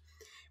witness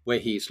where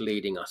he is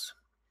leading us.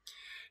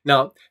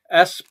 Now,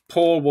 as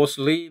Paul was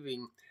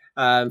leaving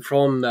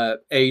from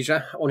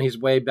Asia on his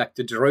way back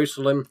to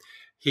Jerusalem,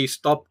 he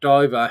stopped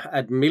over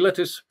at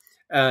Miletus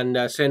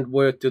and sent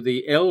word to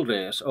the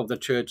elders of the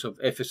church of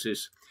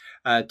Ephesus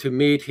to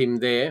meet him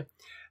there.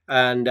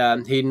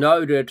 And he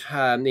noted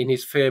in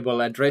his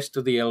farewell address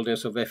to the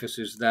elders of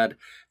Ephesus that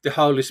the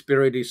Holy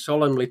Spirit is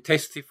solemnly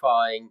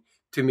testifying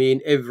to me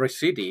in every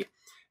city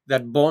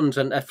that bonds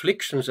and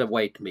afflictions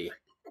await me.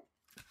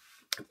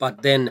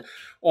 But then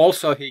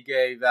also he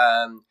gave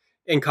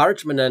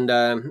encouragement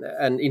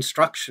and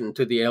instruction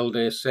to the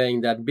elders,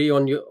 saying that be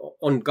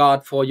on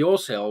guard for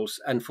yourselves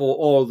and for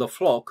all the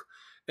flock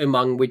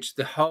among which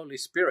the Holy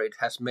Spirit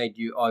has made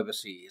you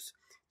overseers,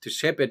 to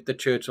shepherd the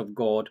church of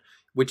God,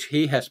 which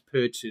he has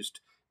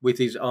purchased with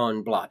his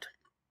own blood.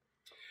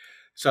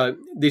 So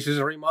this is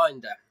a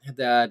reminder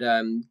that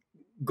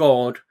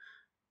God,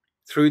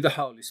 through the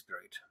Holy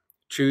Spirit,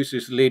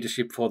 chooses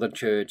leadership for the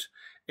church,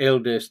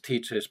 elders,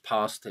 teachers,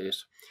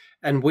 pastors.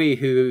 And we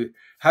who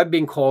have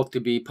been called to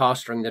be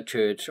pastoring the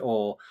church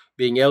or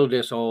being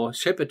elders or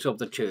shepherds of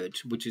the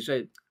church, which is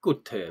a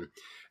good term,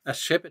 as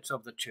shepherds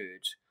of the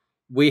church,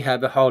 we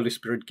have a Holy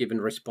Spirit given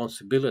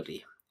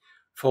responsibility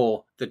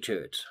for the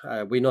church.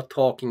 We're not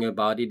talking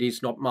about it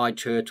is not my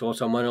church or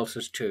someone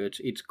else's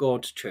church, it's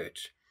God's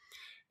church.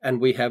 And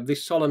we have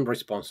this solemn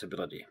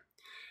responsibility.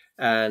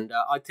 And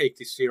I take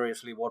this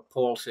seriously, what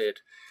Paul said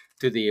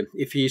to the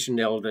Ephesian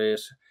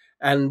elders,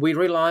 and we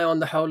rely on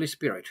the Holy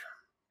Spirit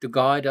to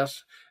guide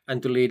us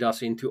and to lead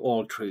us into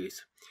all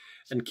truth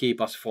and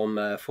keep us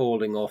from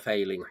falling or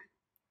failing.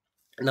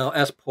 Now,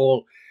 as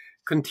Paul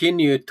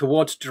continued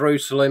towards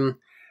Jerusalem,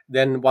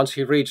 then once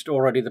he reached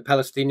already the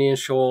Palestinian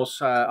shores,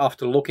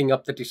 after looking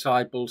up the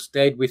disciples,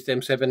 stayed with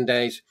them 7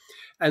 days,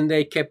 and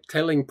they kept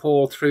telling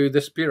Paul through the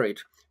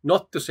Spirit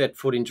not to set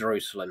foot in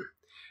Jerusalem.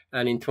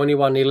 And in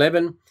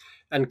 21:11,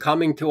 and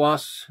coming to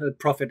us,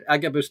 Prophet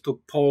Agabus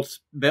took Paul's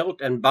belt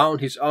and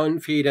bound his own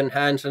feet and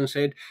hands and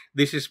said,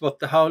 this is what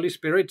the Holy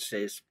Spirit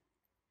says.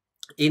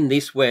 In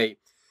this way,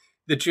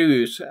 the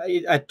Jews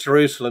at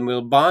Jerusalem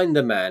will bind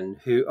the man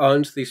who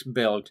owns this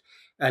belt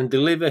and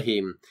deliver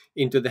him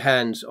into the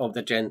hands of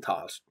the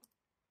Gentiles.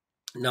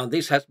 Now,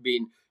 this has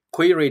been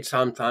queried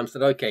sometimes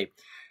that, okay,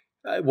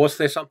 was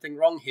there something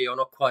wrong here or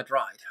not quite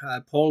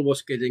right? Paul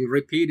was getting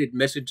repeated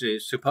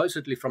messages,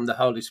 supposedly from the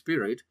Holy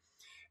Spirit,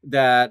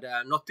 that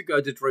not to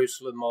go to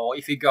Jerusalem, or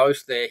if he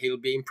goes there, he'll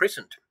be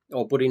imprisoned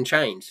or put in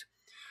chains.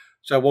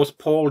 So was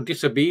Paul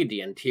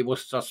disobedient? He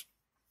was just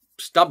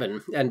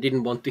stubborn and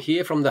didn't want to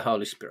hear from the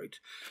Holy Spirit.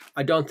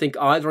 I don't think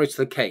either is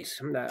the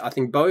case. I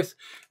think both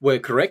were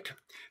correct.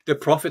 The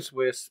prophets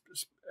were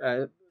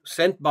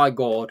sent by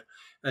God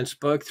and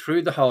spoke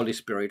through the Holy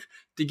Spirit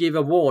to give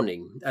a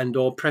warning and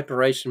or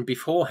preparation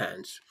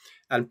beforehand.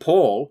 And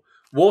Paul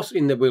was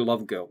in the will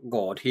of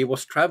God. He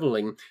was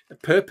traveling,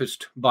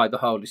 purposed by the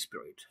Holy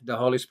Spirit. The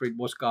Holy Spirit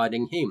was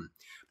guiding him.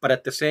 But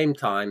at the same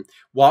time,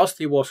 whilst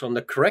he was on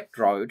the correct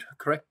road,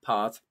 correct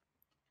path,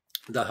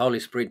 the Holy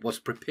Spirit was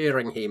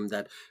preparing him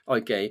that,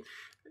 okay,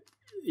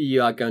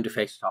 you are going to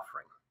face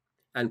suffering.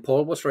 And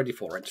Paul was ready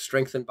for it,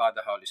 strengthened by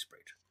the Holy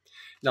Spirit.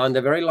 Now, in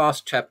the very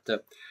last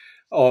chapter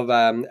of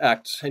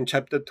Acts, in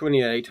chapter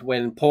 28,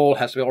 when Paul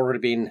has already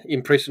been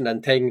imprisoned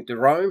and taken to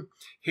Rome,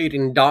 he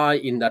didn't die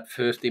in that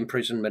first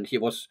imprisonment. He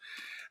was,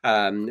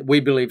 we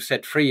believe,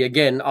 set free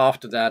again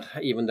after that,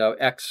 even though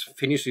Acts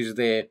finishes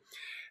there.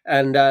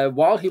 And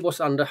while he was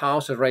under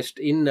house arrest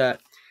in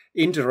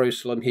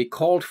Jerusalem, he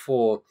called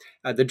for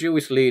the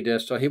Jewish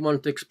leaders, so he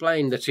wanted to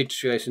explain the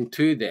situation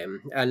to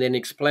them and then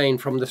explain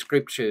from the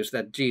scriptures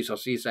that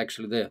Jesus is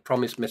actually the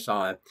promised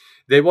Messiah.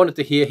 They wanted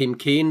to hear him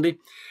keenly,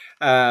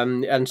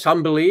 and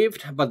some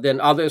believed, but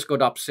then others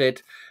got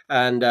upset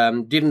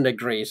and didn't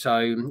agree.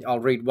 So I'll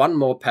read one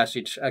more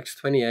passage, Acts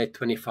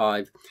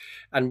 28:25.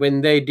 And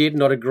when they did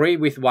not agree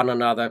with one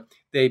another,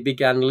 they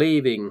began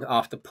leaving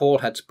after Paul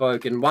had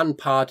spoken one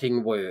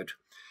parting word.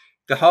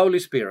 The Holy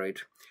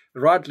Spirit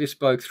rightly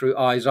spoke through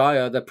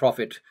Isaiah the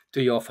prophet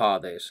to your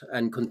fathers,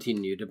 and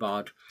continued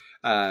about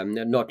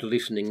not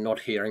listening,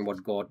 not hearing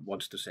what God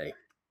wants to say.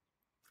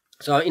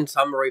 So in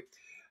summary,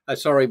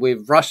 sorry,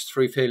 we've rushed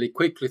through fairly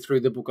quickly through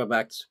the book of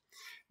Acts.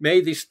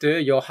 May this stir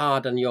your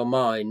heart and your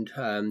mind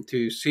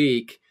to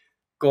seek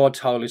God's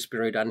Holy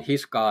Spirit and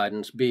his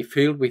guidance, be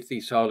filled with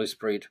this Holy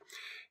Spirit.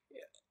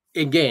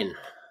 Again,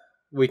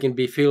 we can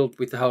be filled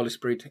with the Holy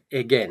Spirit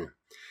again.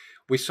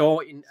 We saw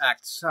in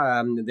Acts,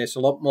 there's a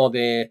lot more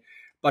there,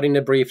 but in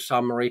a brief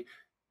summary,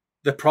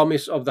 the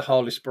promise of the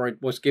Holy Spirit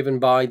was given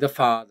by the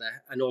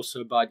Father and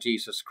also by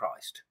Jesus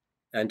Christ.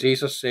 And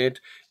Jesus said,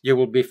 you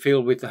will be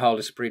filled with the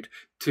Holy Spirit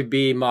to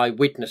be my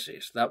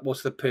witnesses. That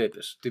was the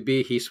purpose, to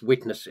be his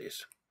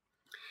witnesses.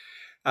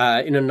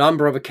 In a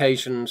number of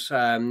occasions,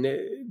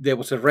 there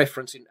was a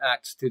reference in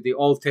Acts to the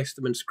Old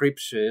Testament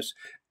scriptures,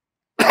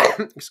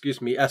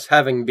 excuse me, as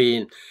having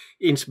been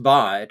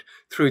inspired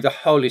through the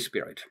Holy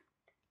Spirit.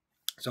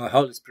 So the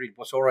Holy Spirit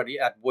was already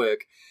at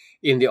work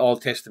in the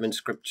Old Testament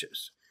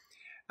scriptures.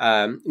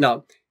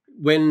 Now,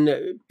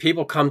 when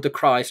people come to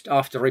Christ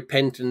after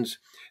repentance,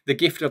 the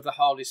gift of the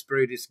Holy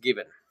Spirit is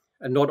given,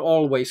 and not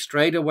always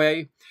straight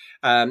away,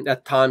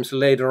 at times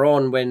later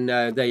on when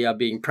they are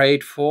being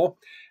prayed for,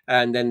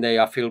 and then they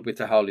are filled with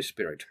the Holy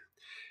Spirit.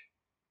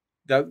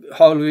 The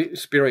Holy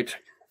Spirit,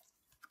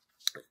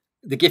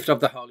 the gift of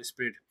the Holy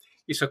Spirit,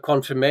 is a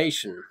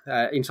confirmation,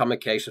 in some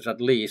occasions at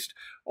least,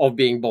 of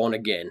being born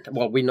again.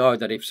 Well, we know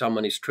that if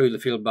someone is truly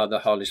filled by the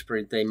Holy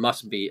Spirit, they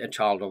must be a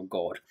child of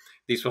God.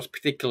 This was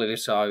particularly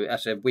so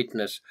as a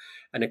witness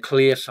and a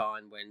clear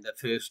sign when the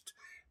first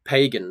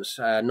pagans,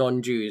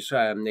 non-Jews,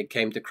 they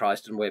came to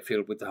Christ and were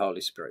filled with the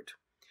Holy Spirit.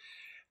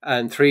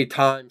 And 3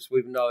 times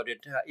we've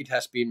noted it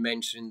has been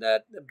mentioned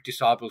that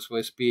disciples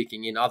were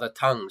speaking in other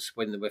tongues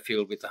when they were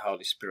filled with the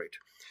Holy Spirit.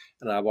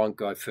 And I won't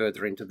go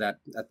further into that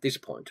at this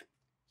point.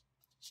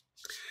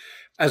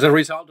 As a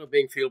result of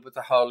being filled with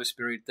the Holy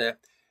Spirit, the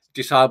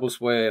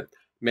disciples were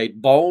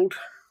made bold.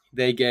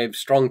 They gave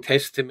strong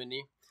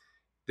testimony.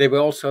 They were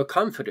also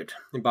comforted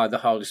by the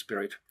Holy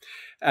Spirit.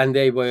 And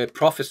they were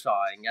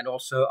prophesying, and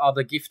also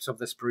other gifts of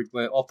the Spirit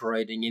were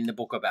operating in the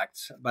book of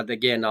Acts. But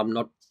again, I'm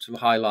not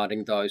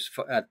highlighting those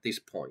at this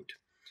point.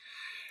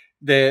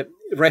 The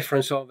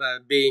reference of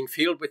being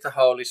filled with the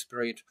Holy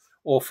Spirit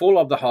or full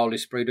of the Holy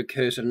Spirit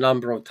occurs a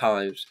number of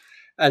times.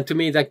 And to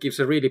me, that gives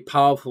a really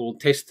powerful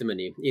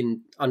testimony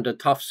under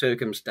tough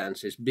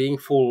circumstances, being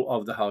full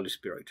of the Holy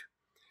Spirit.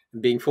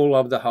 Being full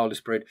of the Holy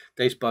Spirit,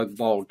 they spoke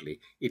boldly,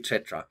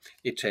 etc.,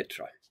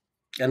 etc.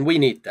 And we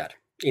need that.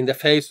 In the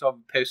face of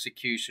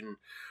persecution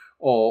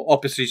or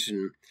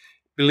opposition,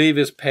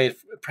 believers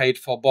prayed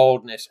for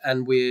boldness,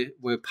 and we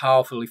were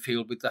powerfully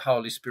filled with the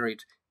Holy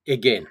Spirit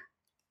again.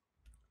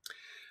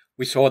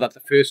 We saw that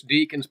the first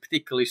deacons,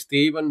 particularly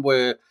Stephen,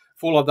 were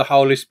full of the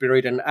Holy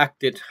Spirit and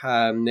acted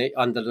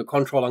under the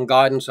control and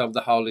guidance of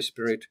the Holy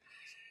Spirit.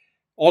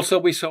 Also,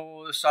 we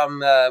saw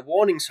some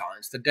warning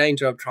signs, the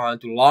danger of trying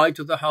to lie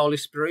to the Holy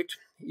Spirit.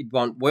 It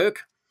won't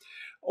work.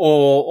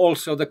 Or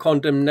also the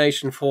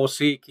condemnation for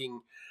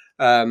seeking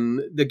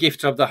the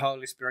gift of the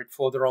Holy Spirit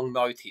for the wrong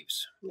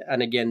motives.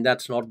 And again,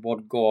 that's not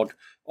what God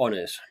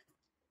honors.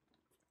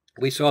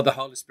 We saw the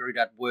Holy Spirit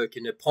at work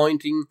in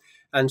appointing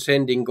and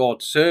sending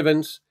God's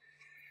servants.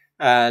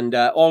 And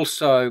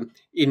also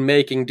in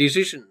making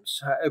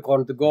decisions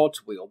according to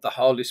God's will, the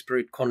Holy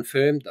Spirit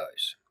confirmed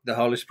those. The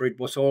Holy Spirit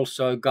was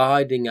also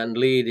guiding and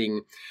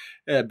leading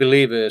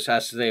believers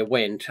as they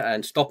went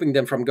and stopping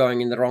them from going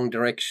in the wrong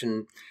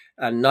direction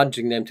and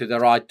nudging them to the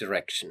right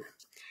direction.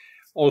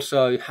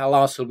 Also,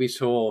 lastly, we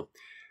saw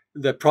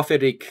the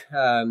prophetic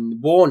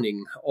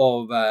warning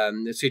of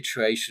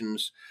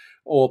situations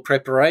or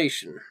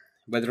preparation,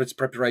 whether it's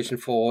preparation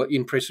for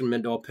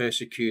imprisonment or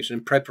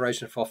persecution,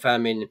 preparation for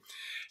famine.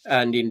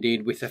 And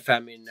indeed, with the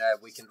famine,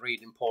 we can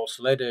read in Paul's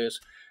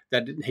letters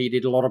that he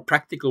did a lot of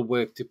practical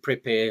work to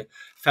prepare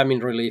famine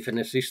relief and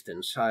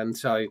assistance. And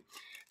so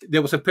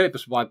there was a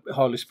purpose why the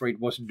Holy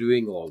Spirit was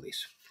doing all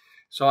this.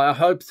 So I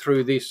hope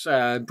through this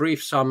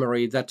brief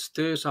summary that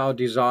stirs our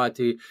desire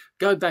to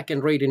go back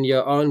and read in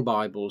your own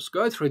Bibles,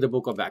 go through the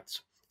book of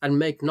Acts and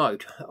make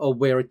note of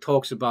where it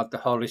talks about the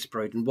Holy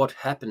Spirit and what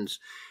happens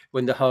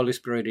when the Holy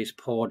Spirit is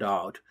poured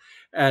out.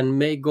 And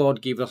may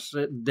God give us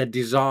the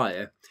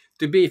desire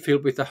to be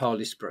filled with the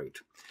Holy Spirit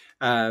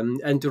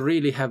and to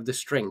really have the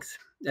strength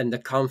and the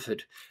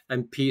comfort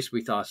and peace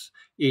with us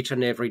each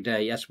and every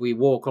day as we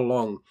walk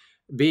along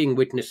being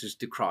witnesses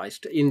to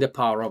Christ in the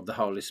power of the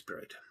Holy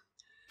Spirit.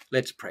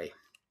 Let's pray.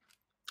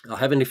 Our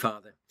Heavenly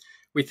Father,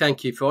 we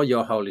thank you for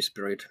your Holy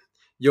Spirit,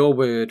 your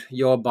word,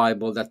 your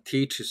Bible that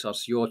teaches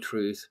us your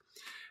truth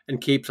and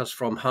keeps us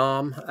from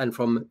harm and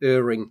from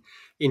erring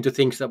into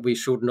things that we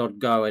should not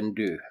go and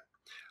do.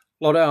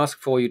 Lord, I ask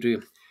for you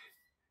to,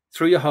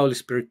 through your Holy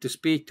Spirit, to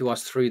speak to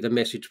us through the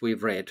message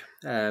we've read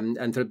and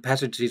the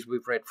passages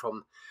we've read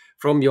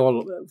from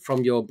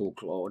your book,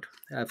 Lord,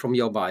 from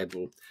your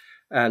Bible,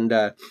 and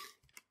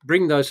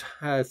bring those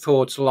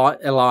thoughts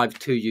alive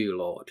to you,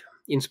 Lord.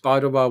 In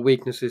spite of our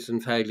weaknesses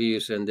and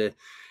failures and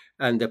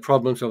the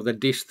problems of the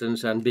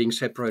distance and being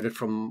separated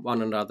from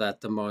one another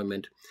at the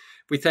moment,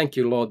 we thank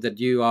you, Lord, that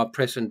you are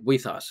present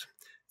with us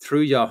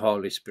through your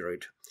Holy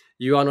Spirit.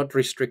 You are not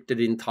restricted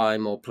in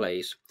time or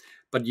place,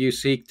 but you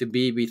seek to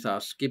be with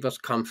us, give us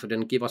comfort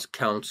and give us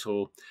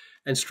counsel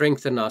and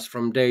strengthen us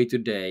from day to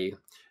day.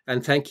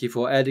 And thank you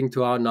for adding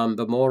to our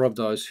number more of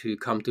those who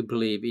come to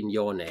believe in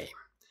your name.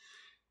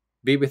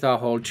 Be with our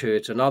whole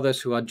church and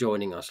others who are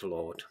joining us,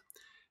 Lord.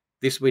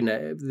 This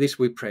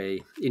we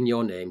pray in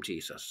your name,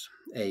 Jesus.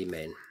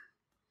 Amen.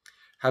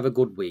 Have a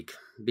good week.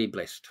 Be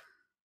blessed.